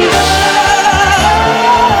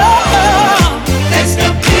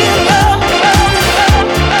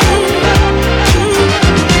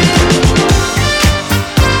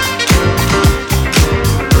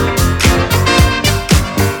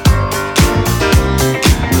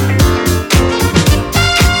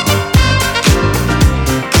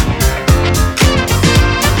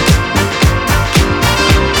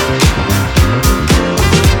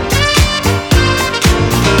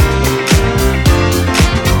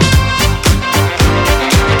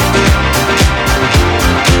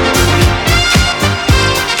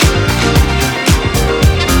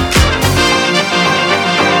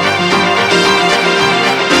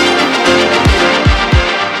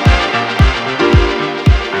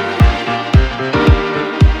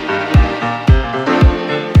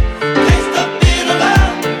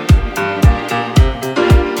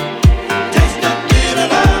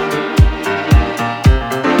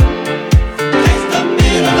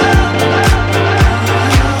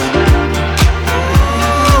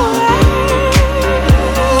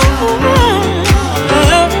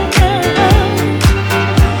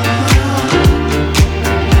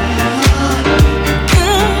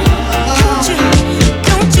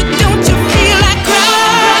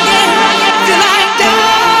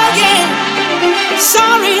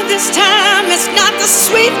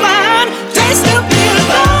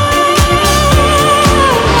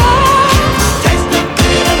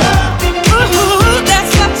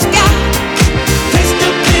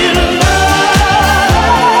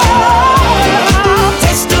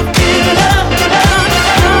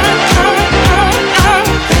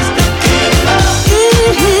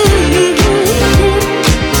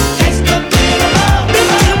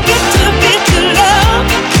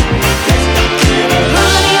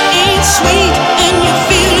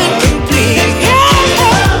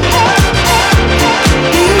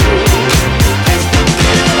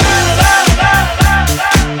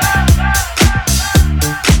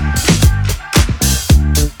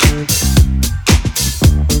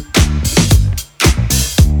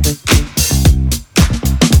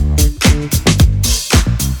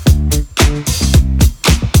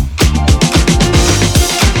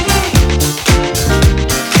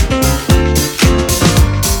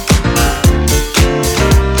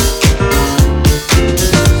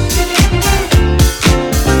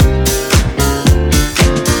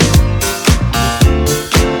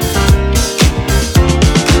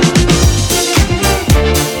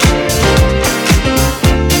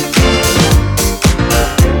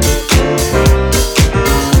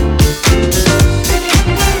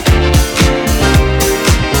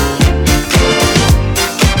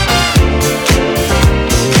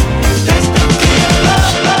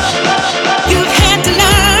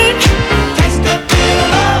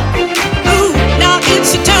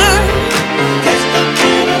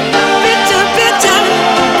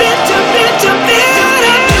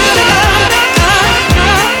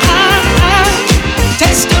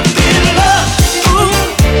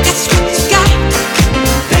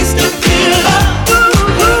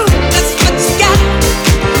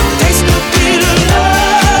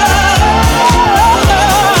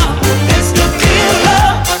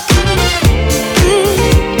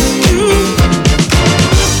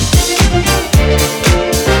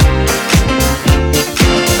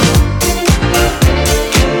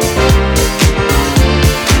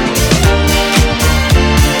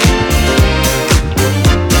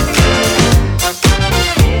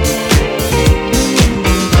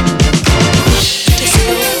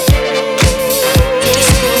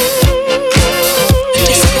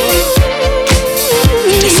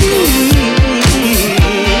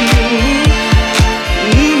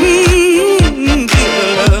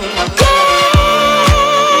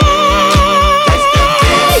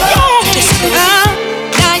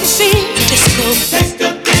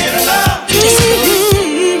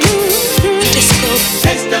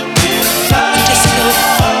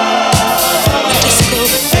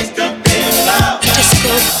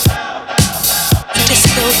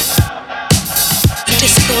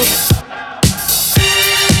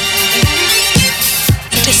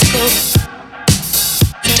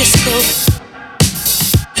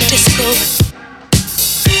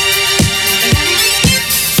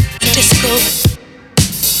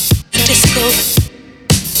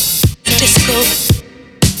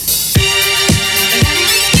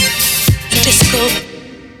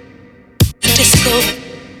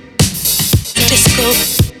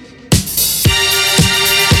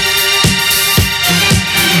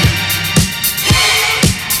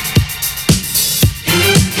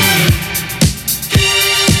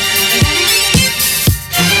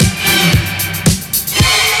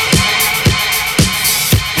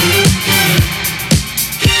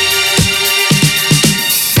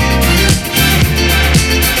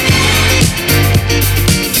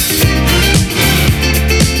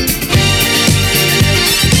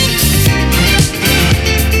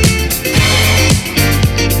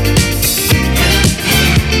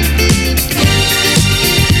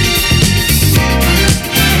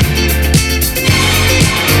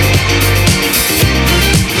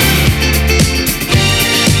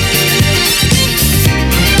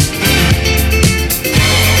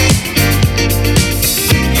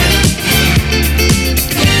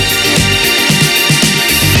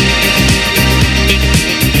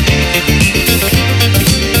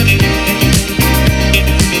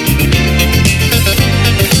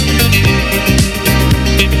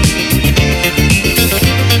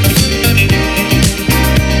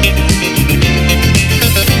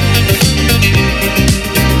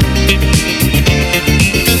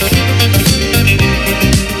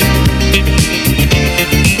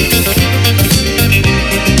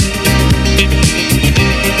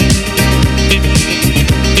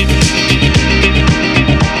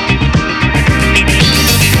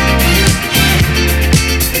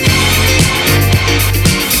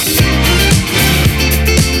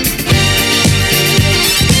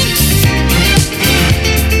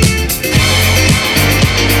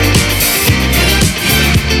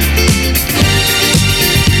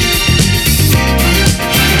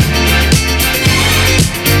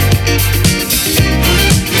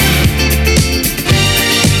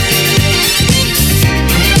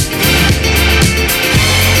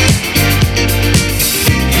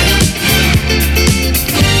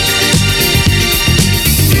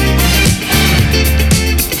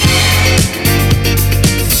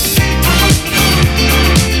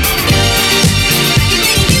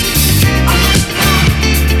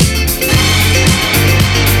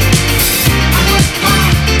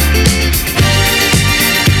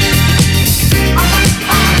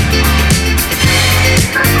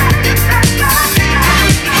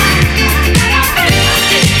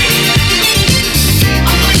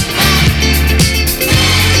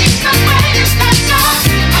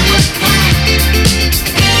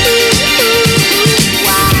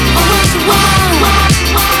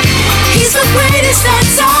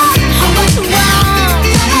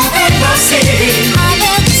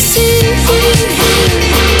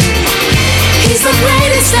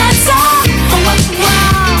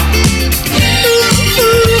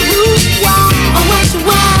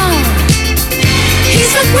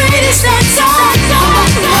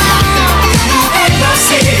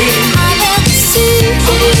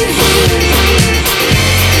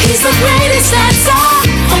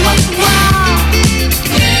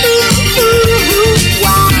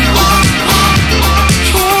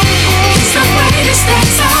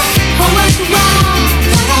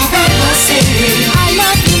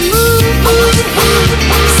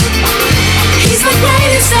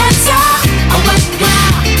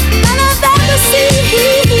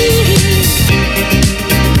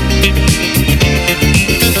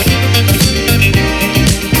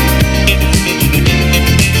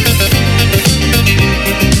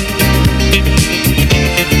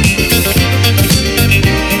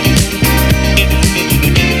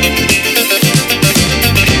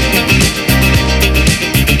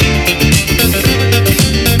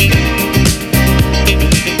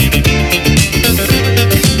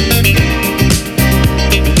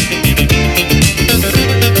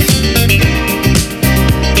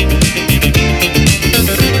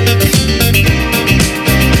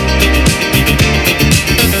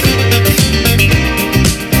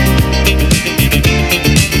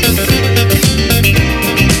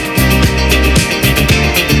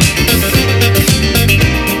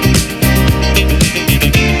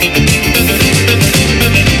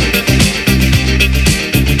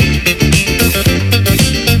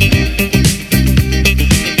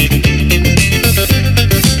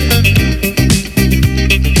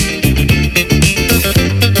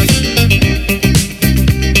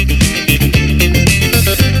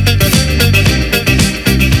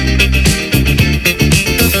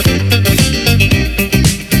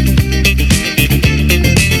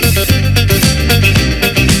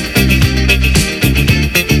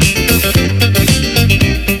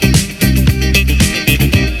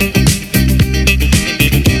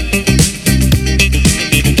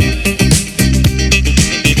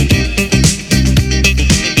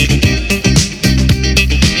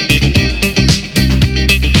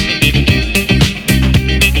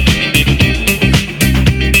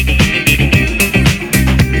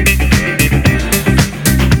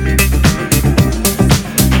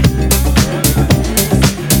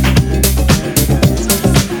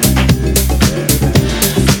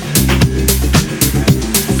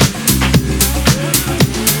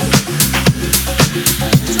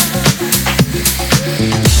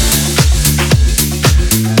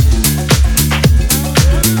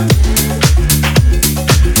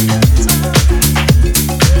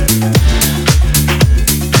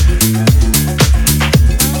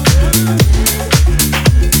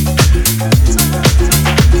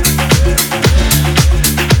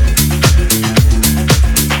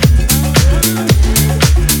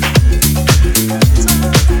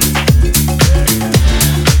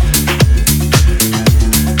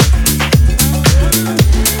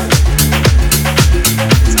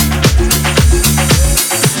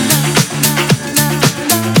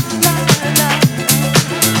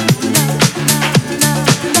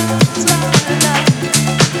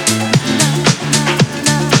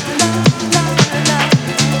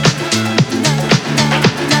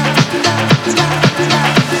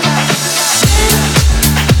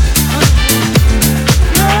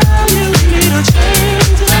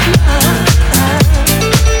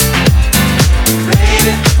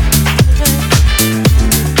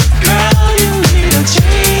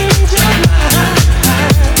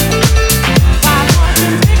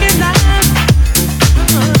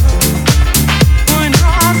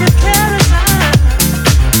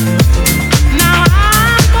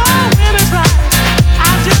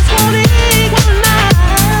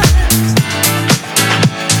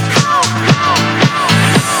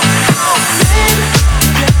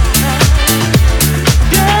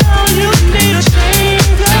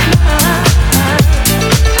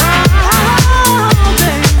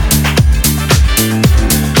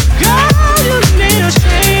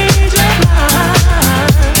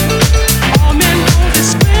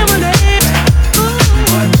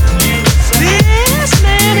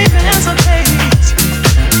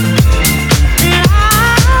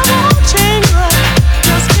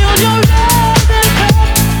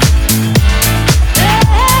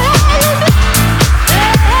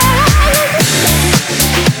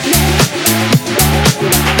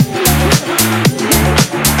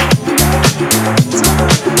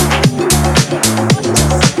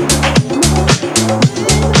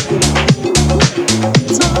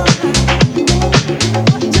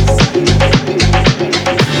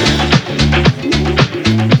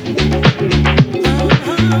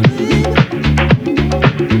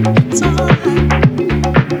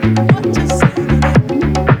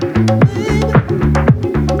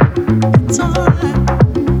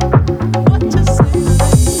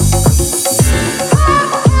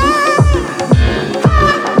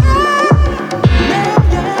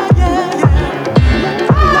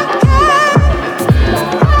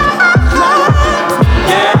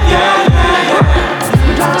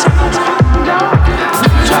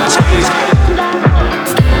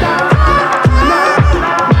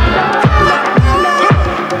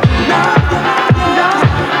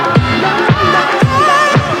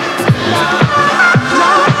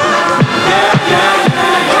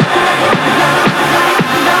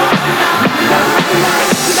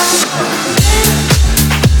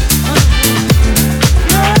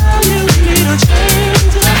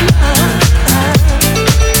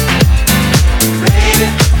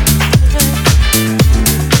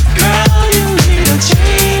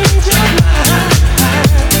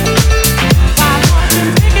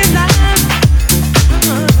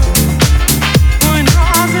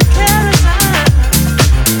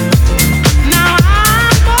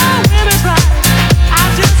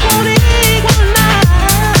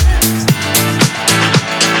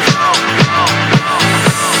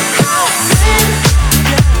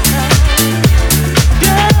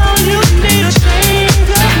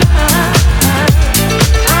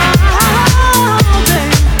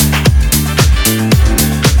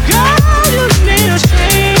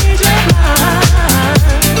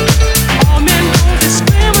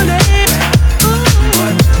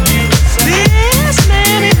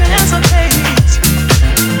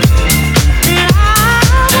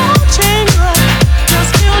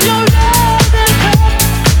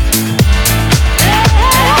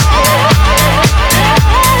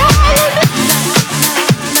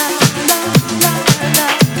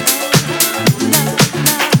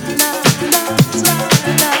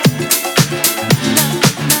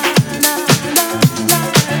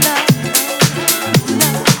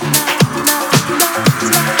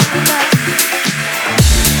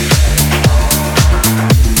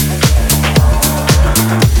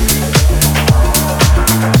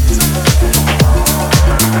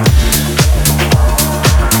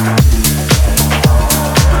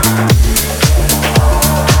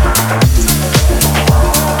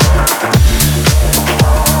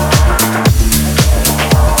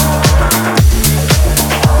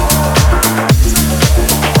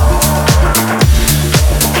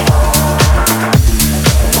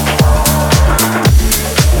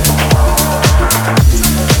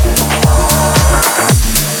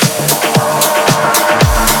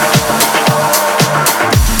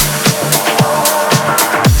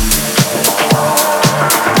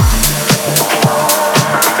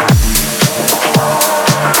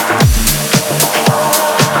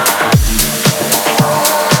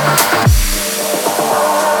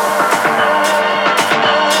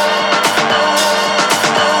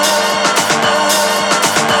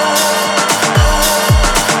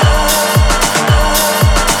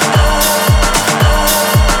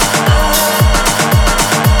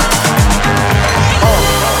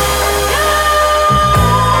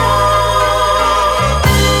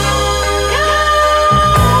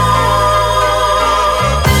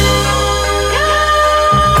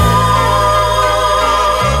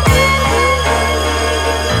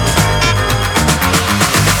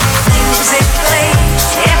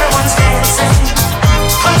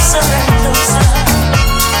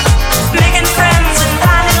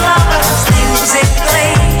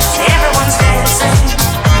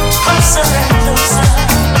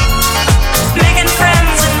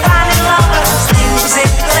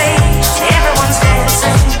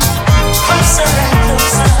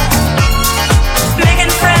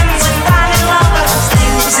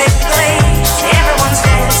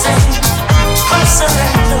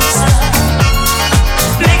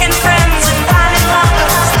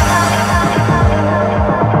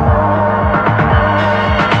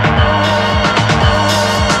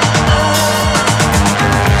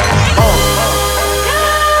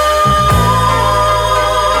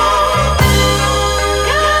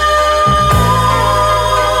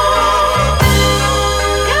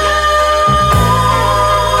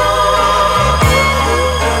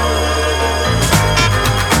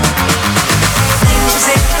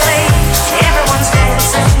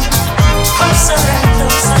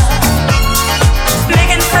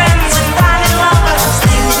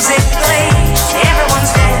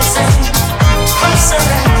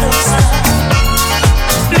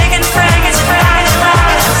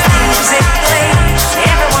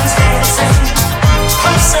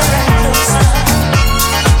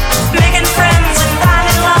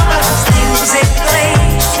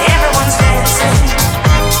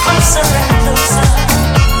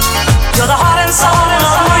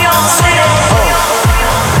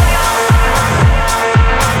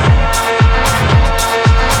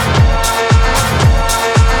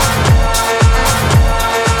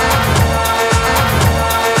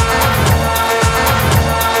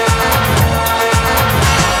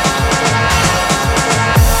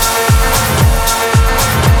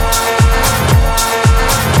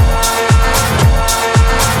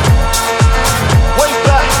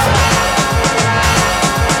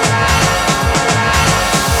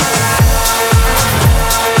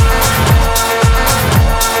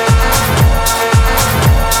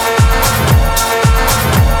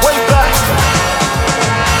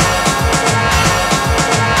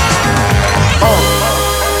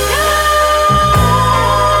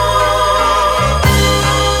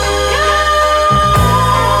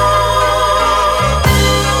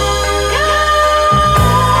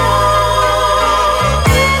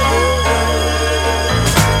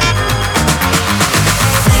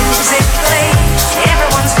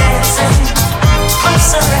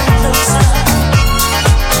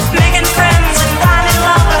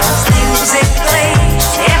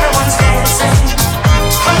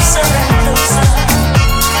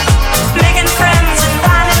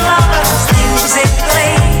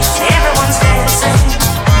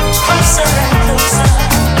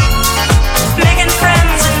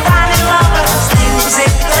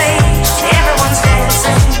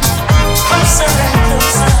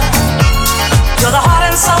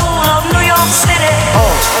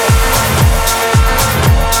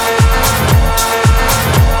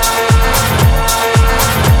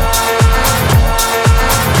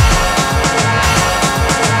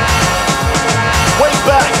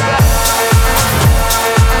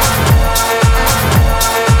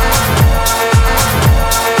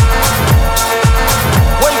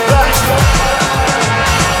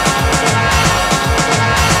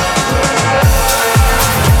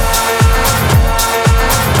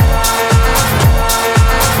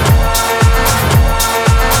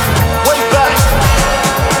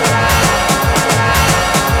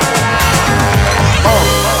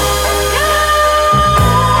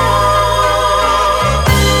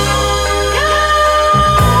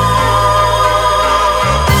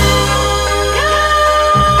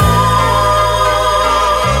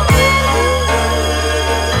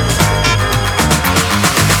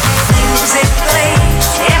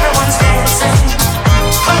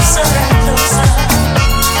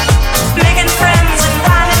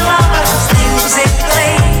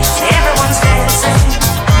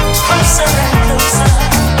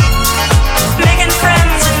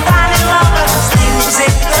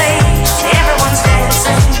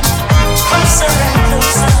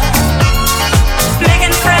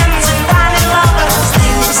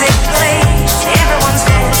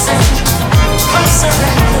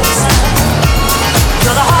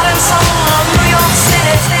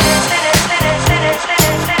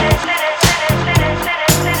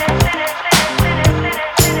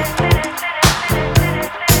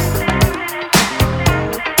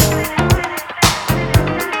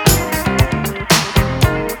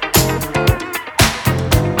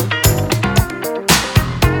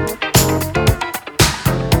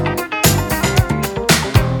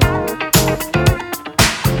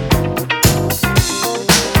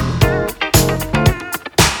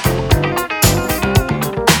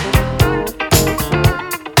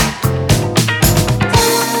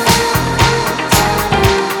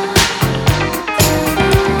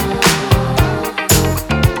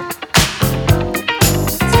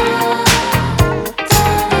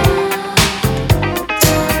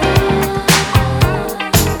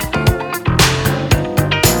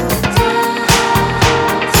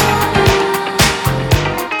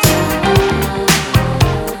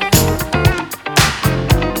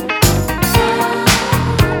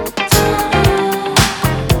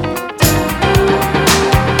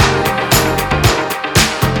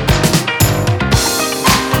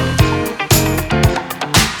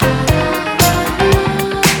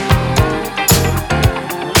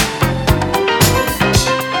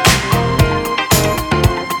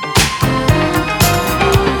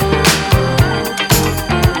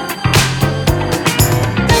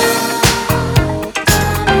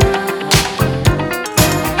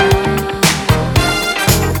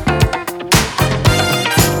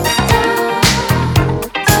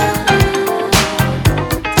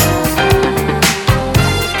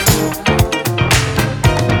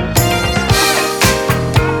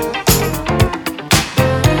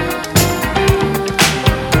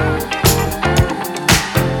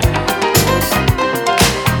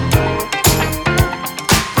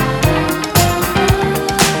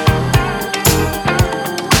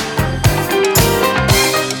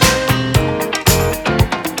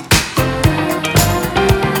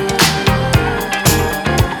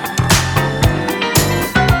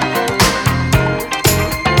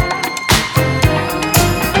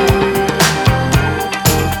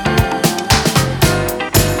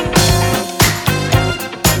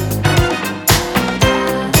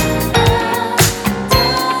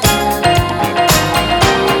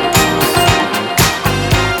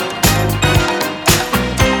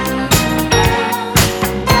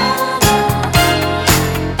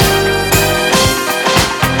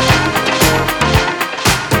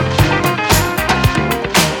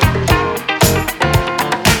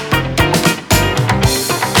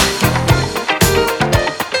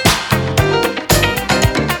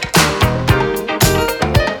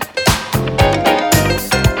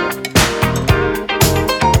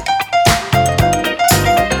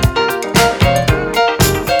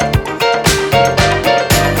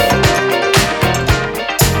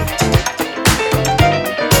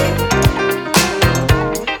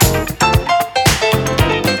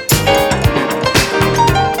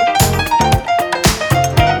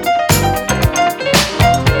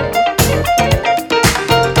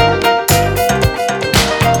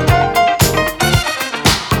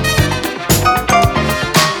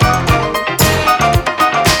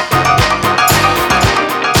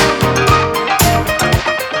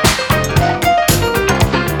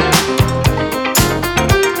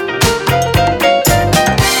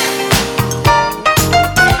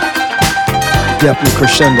 definitely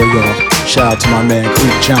crescendo, y'all. Shout out to my man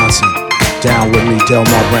Creek Johnson. Down with me,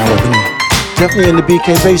 Delmar Brown with me. Definitely in the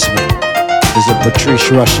BK basement. Is a Patrice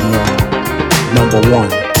Rushen, y'all. #1.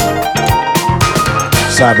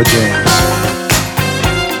 Cyber Jams.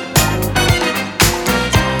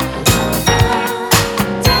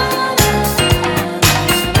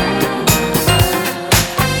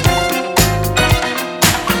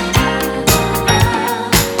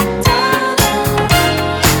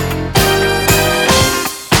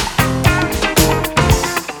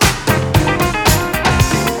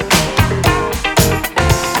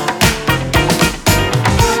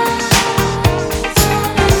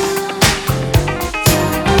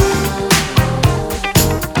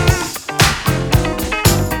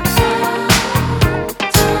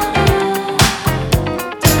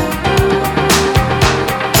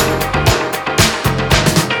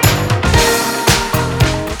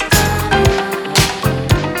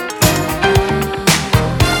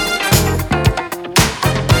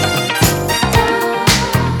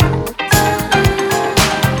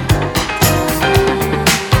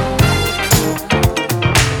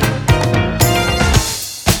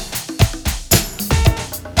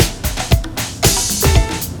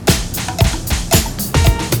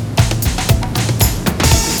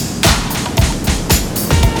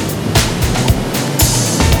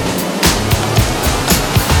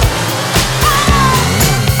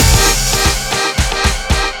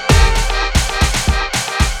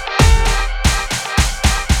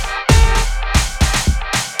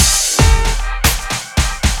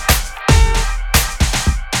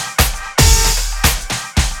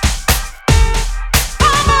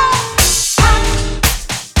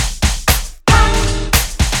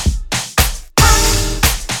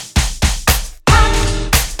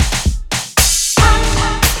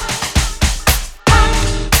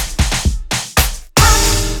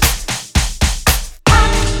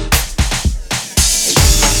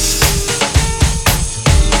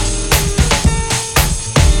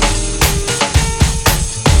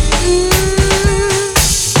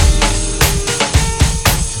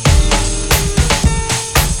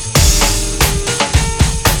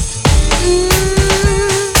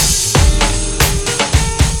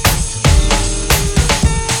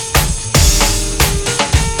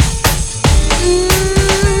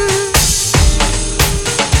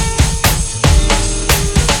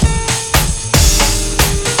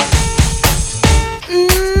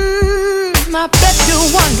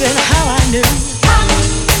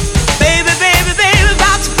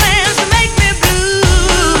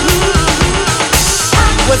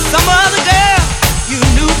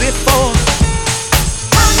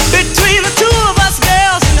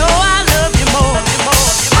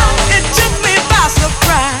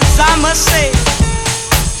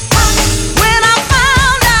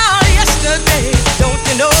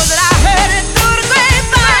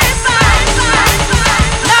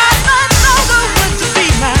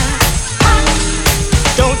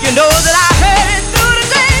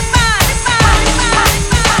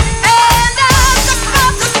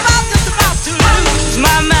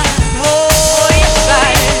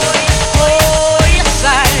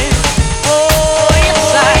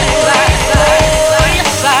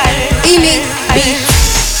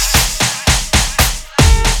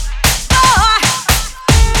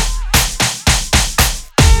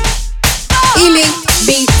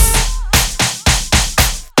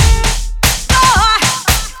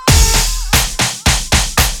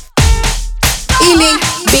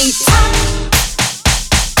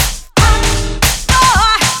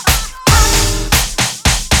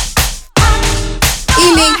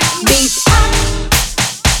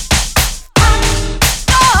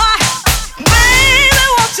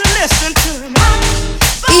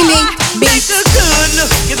 Take a good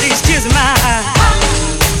look at these tears in my eyes.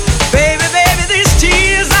 Baby, baby, these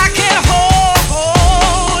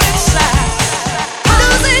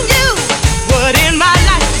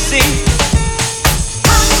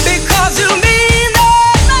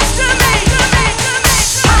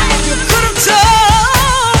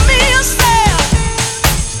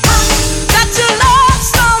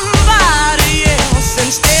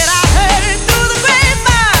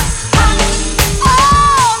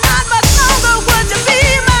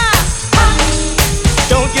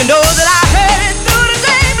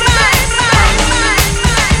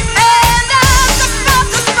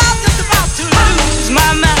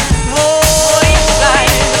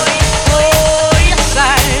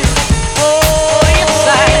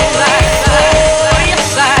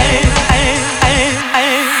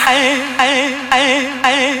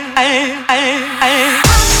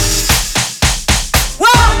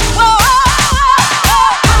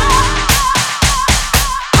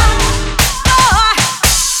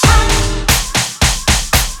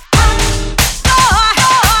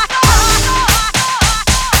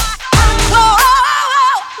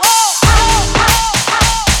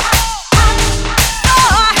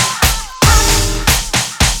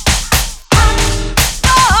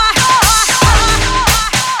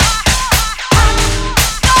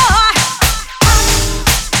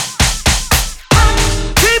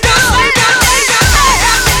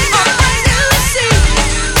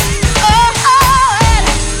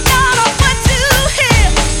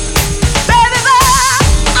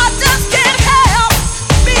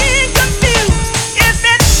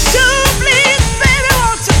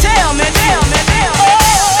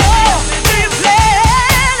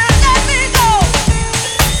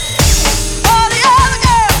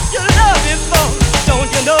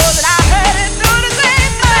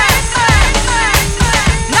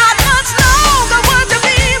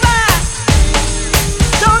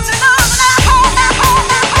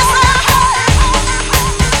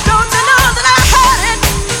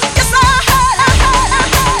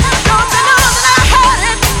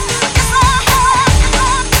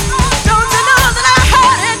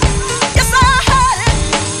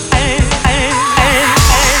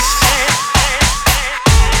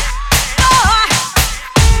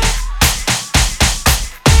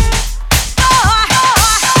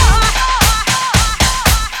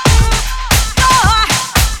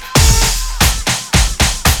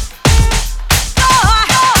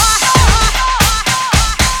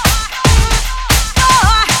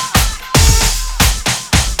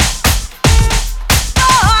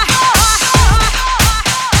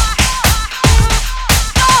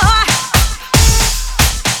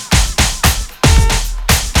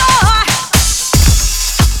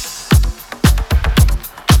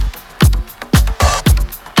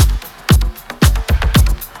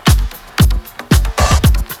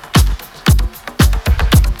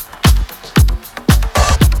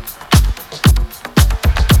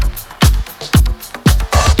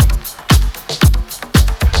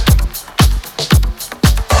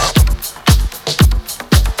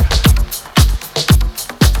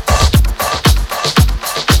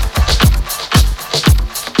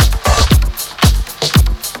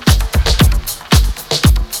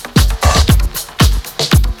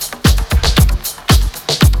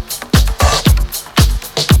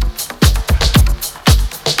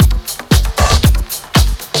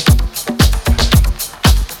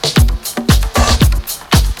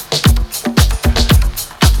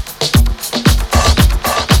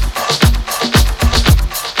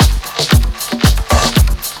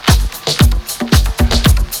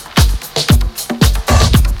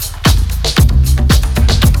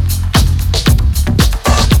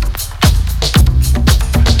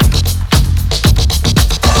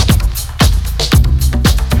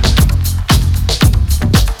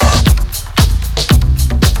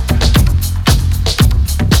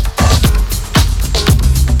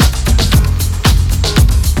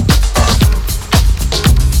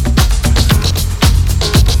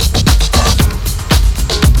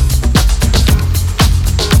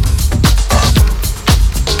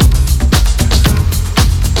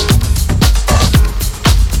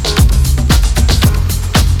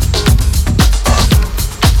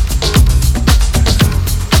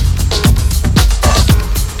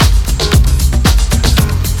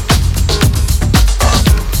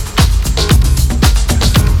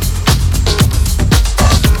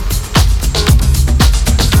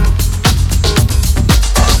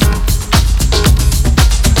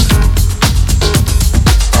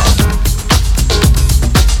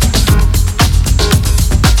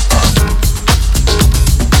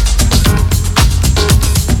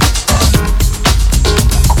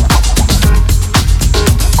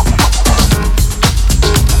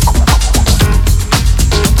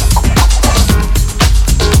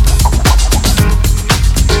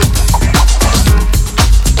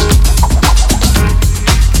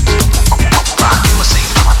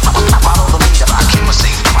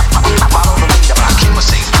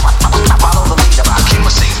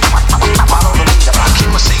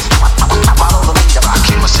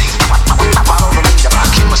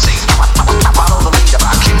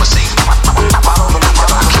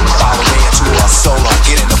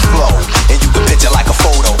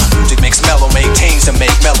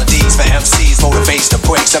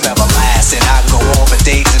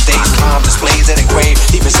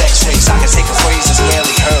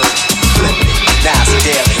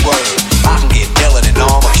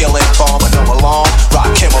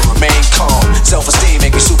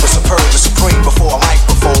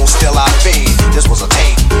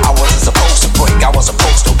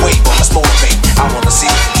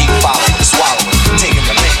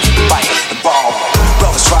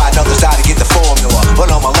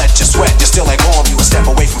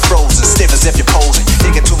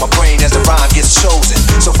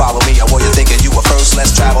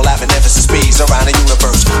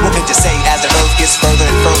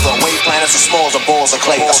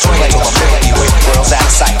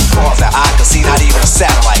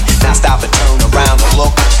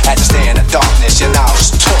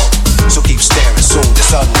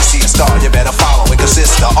star, you better follow it, cause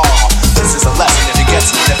it's the R. This is a lesson if you get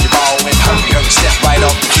it, if you borrow it. Hurry, hurry, step right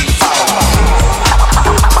up, keep following.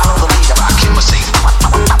 Follow the leader, I keep my seat.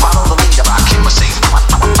 Follow the leader, I keep my seat.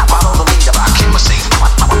 Follow the leader, I keep my seat.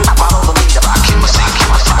 Follow the leader, I keep my seat.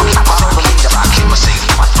 Follow the leader, I keep my seat.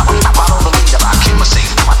 Follow the leader, I keep my seat.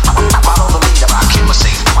 Follow the leader, I keep my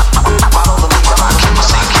seat. Follow the leader, I keep my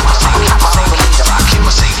seat. Follow the leader, I keep my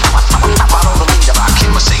seat. Follow the leader, I keep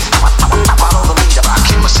my seat. Follow the leader, I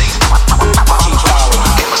keep my seat. Keep following,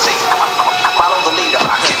 keep my seat. Follow the leader,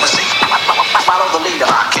 I keep my seat. Follow the leader,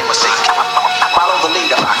 I keep my seat. Follow the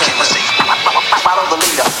leader, I keep my seat. Follow the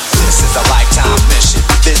leader. This is a lifetime mission,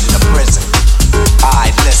 vision of prison.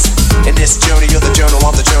 Alright, listen. In this journey, you're the journal,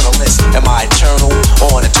 I'm the journalist. Am I eternal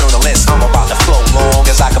or an eternalist? I'm about to flow long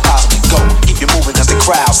as I can possibly go. Keep you moving cause the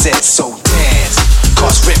crowd said so. Dance,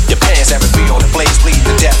 cause rip your pants. Every beat on the blaze, bleeding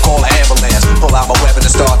to death, call an ambulance. Pull out my weapon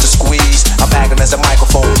and start to squeeze. I'm magnum as a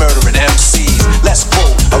microphone, murdering MCs. Let's go,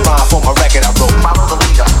 a rhyme for my record I wrote. Follow the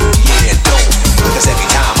leader, yeah, don't. Cause every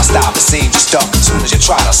time I stop, it seems you're stuck. As soon as you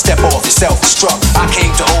try to step off, you're self-destruct. I came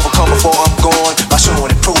to overcome before I'm gone, by showing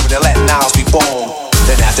and proving and letting ours be born.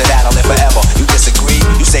 Then after that I'll live forever. You disagree,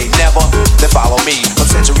 you say never, then follow me. From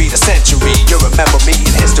century to century, you remember me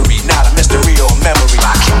in history, not a mystery or a memory.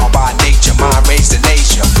 I came by nature, mind raised in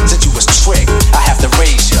Asia. Since you was tricked, I have to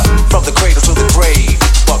raise you from the cradle to the grave.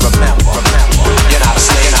 But remember, you're not a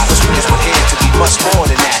slave, not a slave. We're here to be much more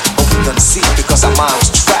than that. But we couldn't see because our mind was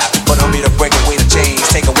trapped. But I'm here to break away the chains,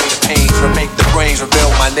 take away the pain, to make the brains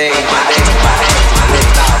rebuild my name. My name,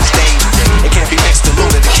 now it's dangerous. It can't be mixed,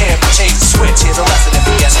 diluted, it can't be changed. The switch, here's a lesson if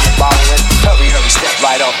you guess it, follow it. Hurry, hurry, step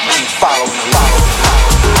right up, keep following, follow.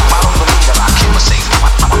 Follow the leader, I keep my seat.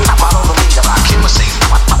 Follow the leader, I keep my seat.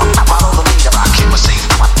 Follow the leader, I keep my seat.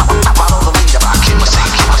 Follow the leader, I keep my seat.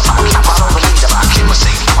 Follow the leader, I keep my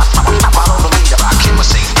seat. Follow the leader, I keep my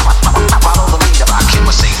seat. Follow the leader, I keep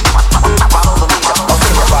my seat. Follow the leader, I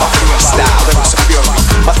keep my seat. Style, lyrics of fury.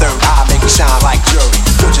 My third eye make me shine like jury.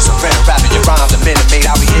 You're just a veteran rapping your rhymes a minute made.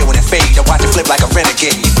 I'll be here when it fade. I watch it flip like a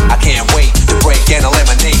renegade. I can't wait to break and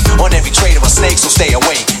eliminate on every trade of a snake, so stay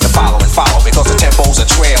awake and follow because the tempo's a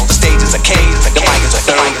trail. The stage is a cage, the mic is a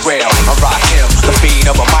third rail. I rock him, the beat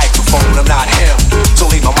of a microphone. I'm not him, so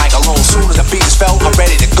leave my mic alone. Soon as the beat is felt, I'm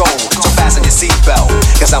ready to go. So fasten your seatbelt,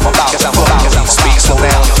 cause I'm about to speak. Slow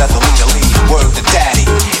down and let the leader lead. Word to daddy,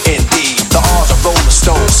 indeed. The R's are rolling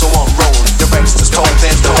stones, so I'm rolling. Directions is told,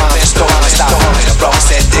 then the rhyme is stolen. Stop running. The brother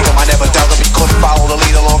said dig him, I never dug him. He couldn't follow the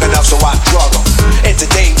leader long enough, so I drug him. Into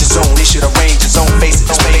danger zone, he should arrange his own. Face it,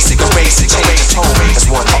 it's basic, change his tone. It's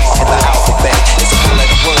one A in the alphabet. It's a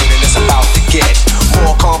four-letter word and it's about to get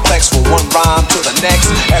more complex from one rhyme to the next.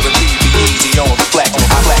 Every beat be easy on reflect.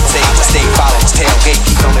 I flex age, I stay follows tailgate.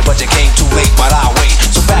 Keep coming, but you came too late, but I'll wait.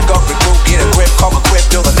 So back up, regroup, get a grip, come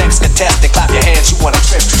equipped. You're the next contestant, clap your hands, you wanna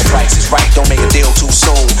trip. The price is right, don't make a deal too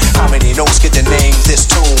soon. How many notes get the name this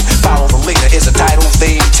tune? Follow the leader is a title,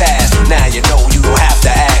 theme, task. Now you know you don't have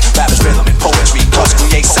to add rappers, rhythm, and poetry, cause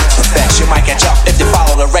create sound effects. You might catch up if you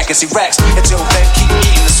follow the records he wrecks. Until then, keep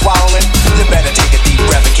eating and swallowing. You better take a deep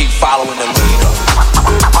breath and keep following the leader.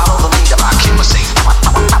 Follow the leader, I keep my seat.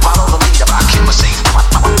 Follow the leader, I keep my seat.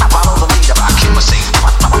 Follow the leader, I keep my seat.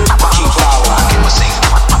 Keep following, I keep my seat.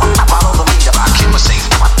 Follow the leader, I keep my seat.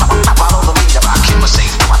 Follow the leader, I keep my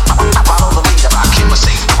seat. Follow the leader, I keep my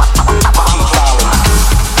seat. Keep following.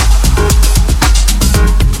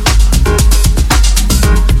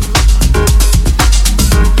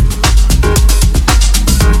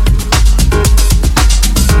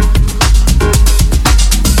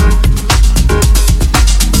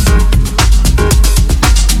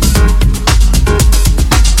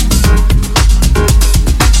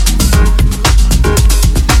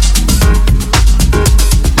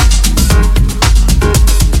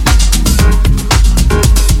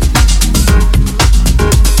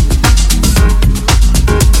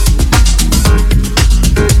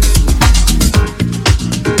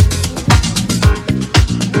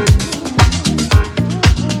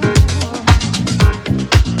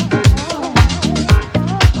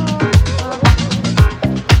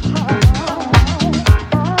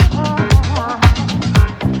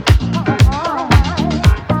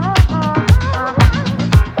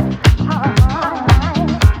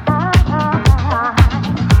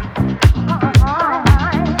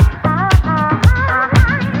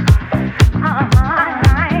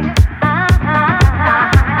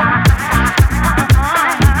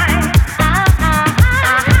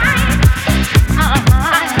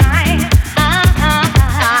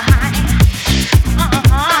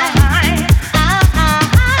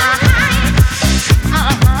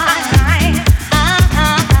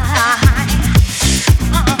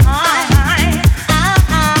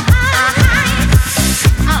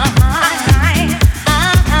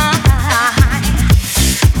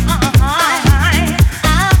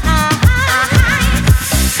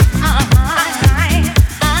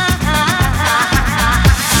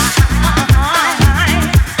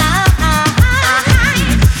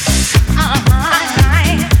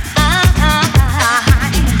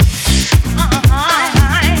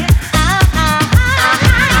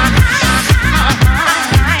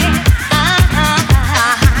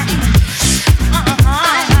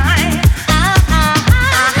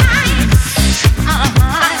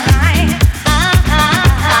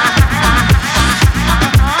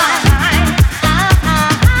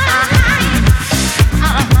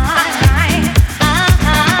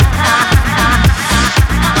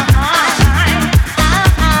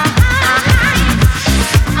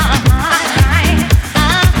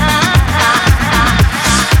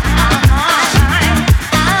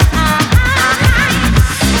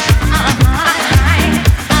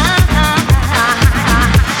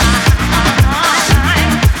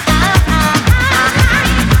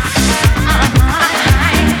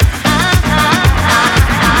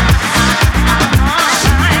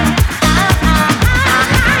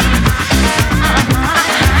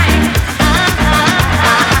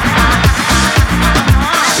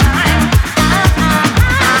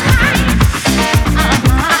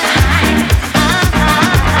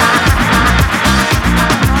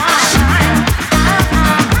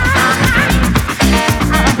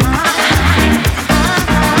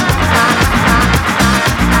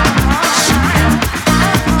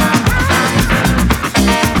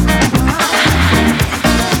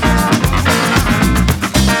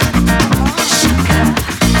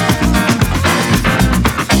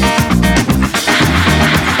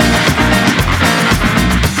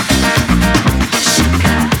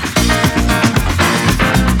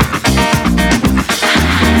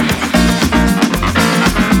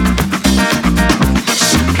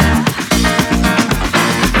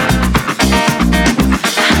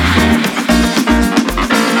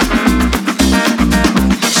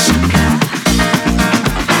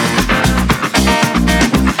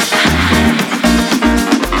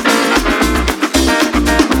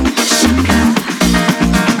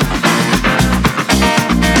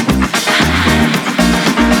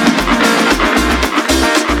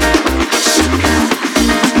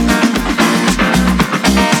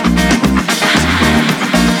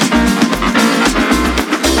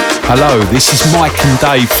 Hello, this is Mike and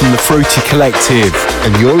Dave from the Fruity Collective.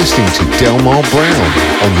 And you're listening to Delmar Brown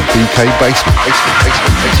on the BK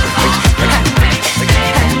Basement.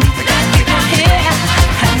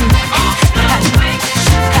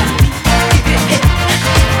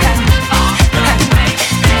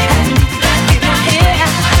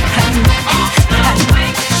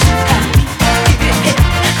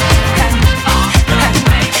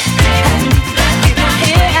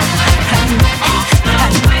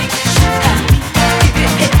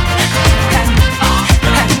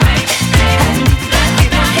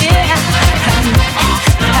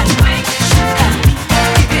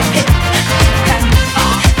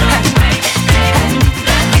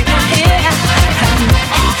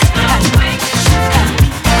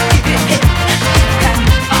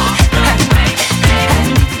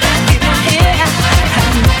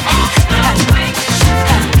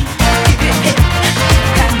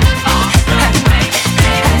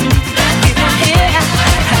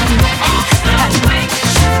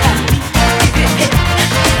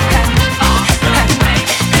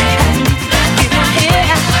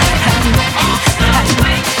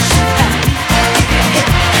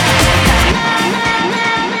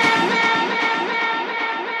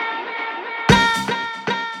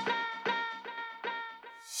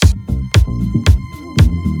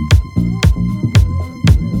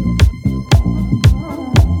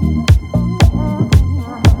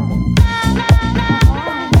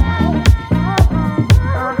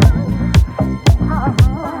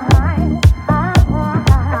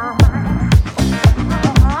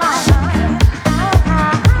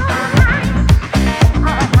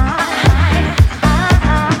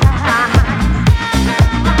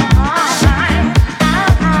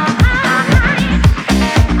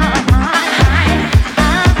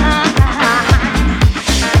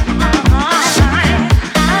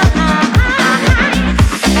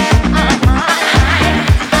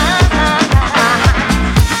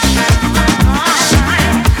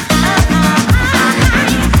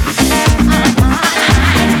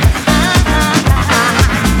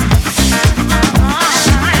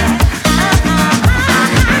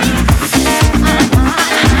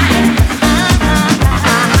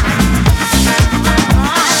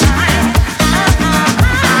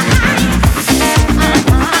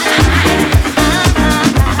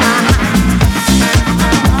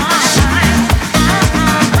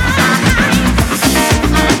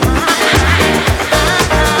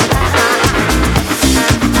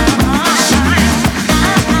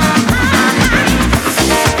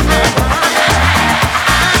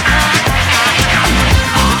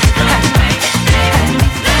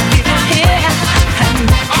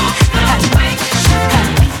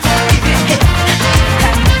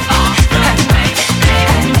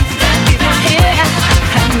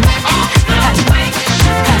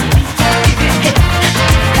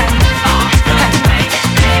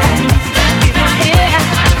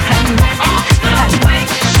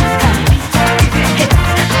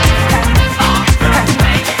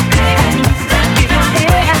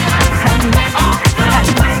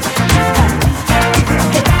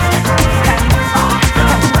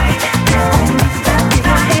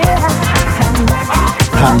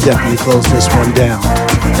 Definitely close this one down.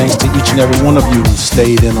 Thanks to each and every one of you who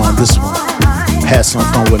stayed in on this one. Had some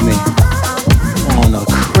fun with me on a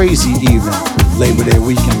crazy evening, Labor Day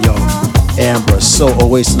weekend, y'all. Amber, So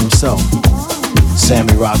Oasis himself,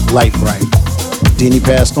 Sammy Rock, Light Bright. Deanie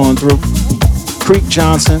passed on through. Creek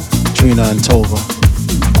Johnson, Trina and Tova.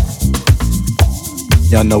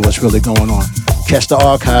 Y'all know what's really going on. Catch the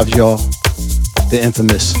archives, y'all. The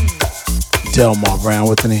infamous Delmar Brown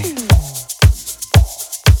with an E.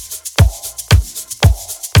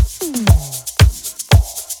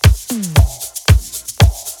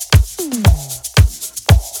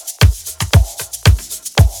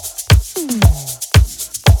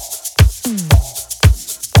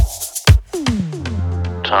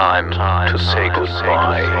 Time to say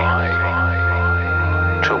goodbye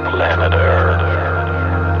to planet Earth.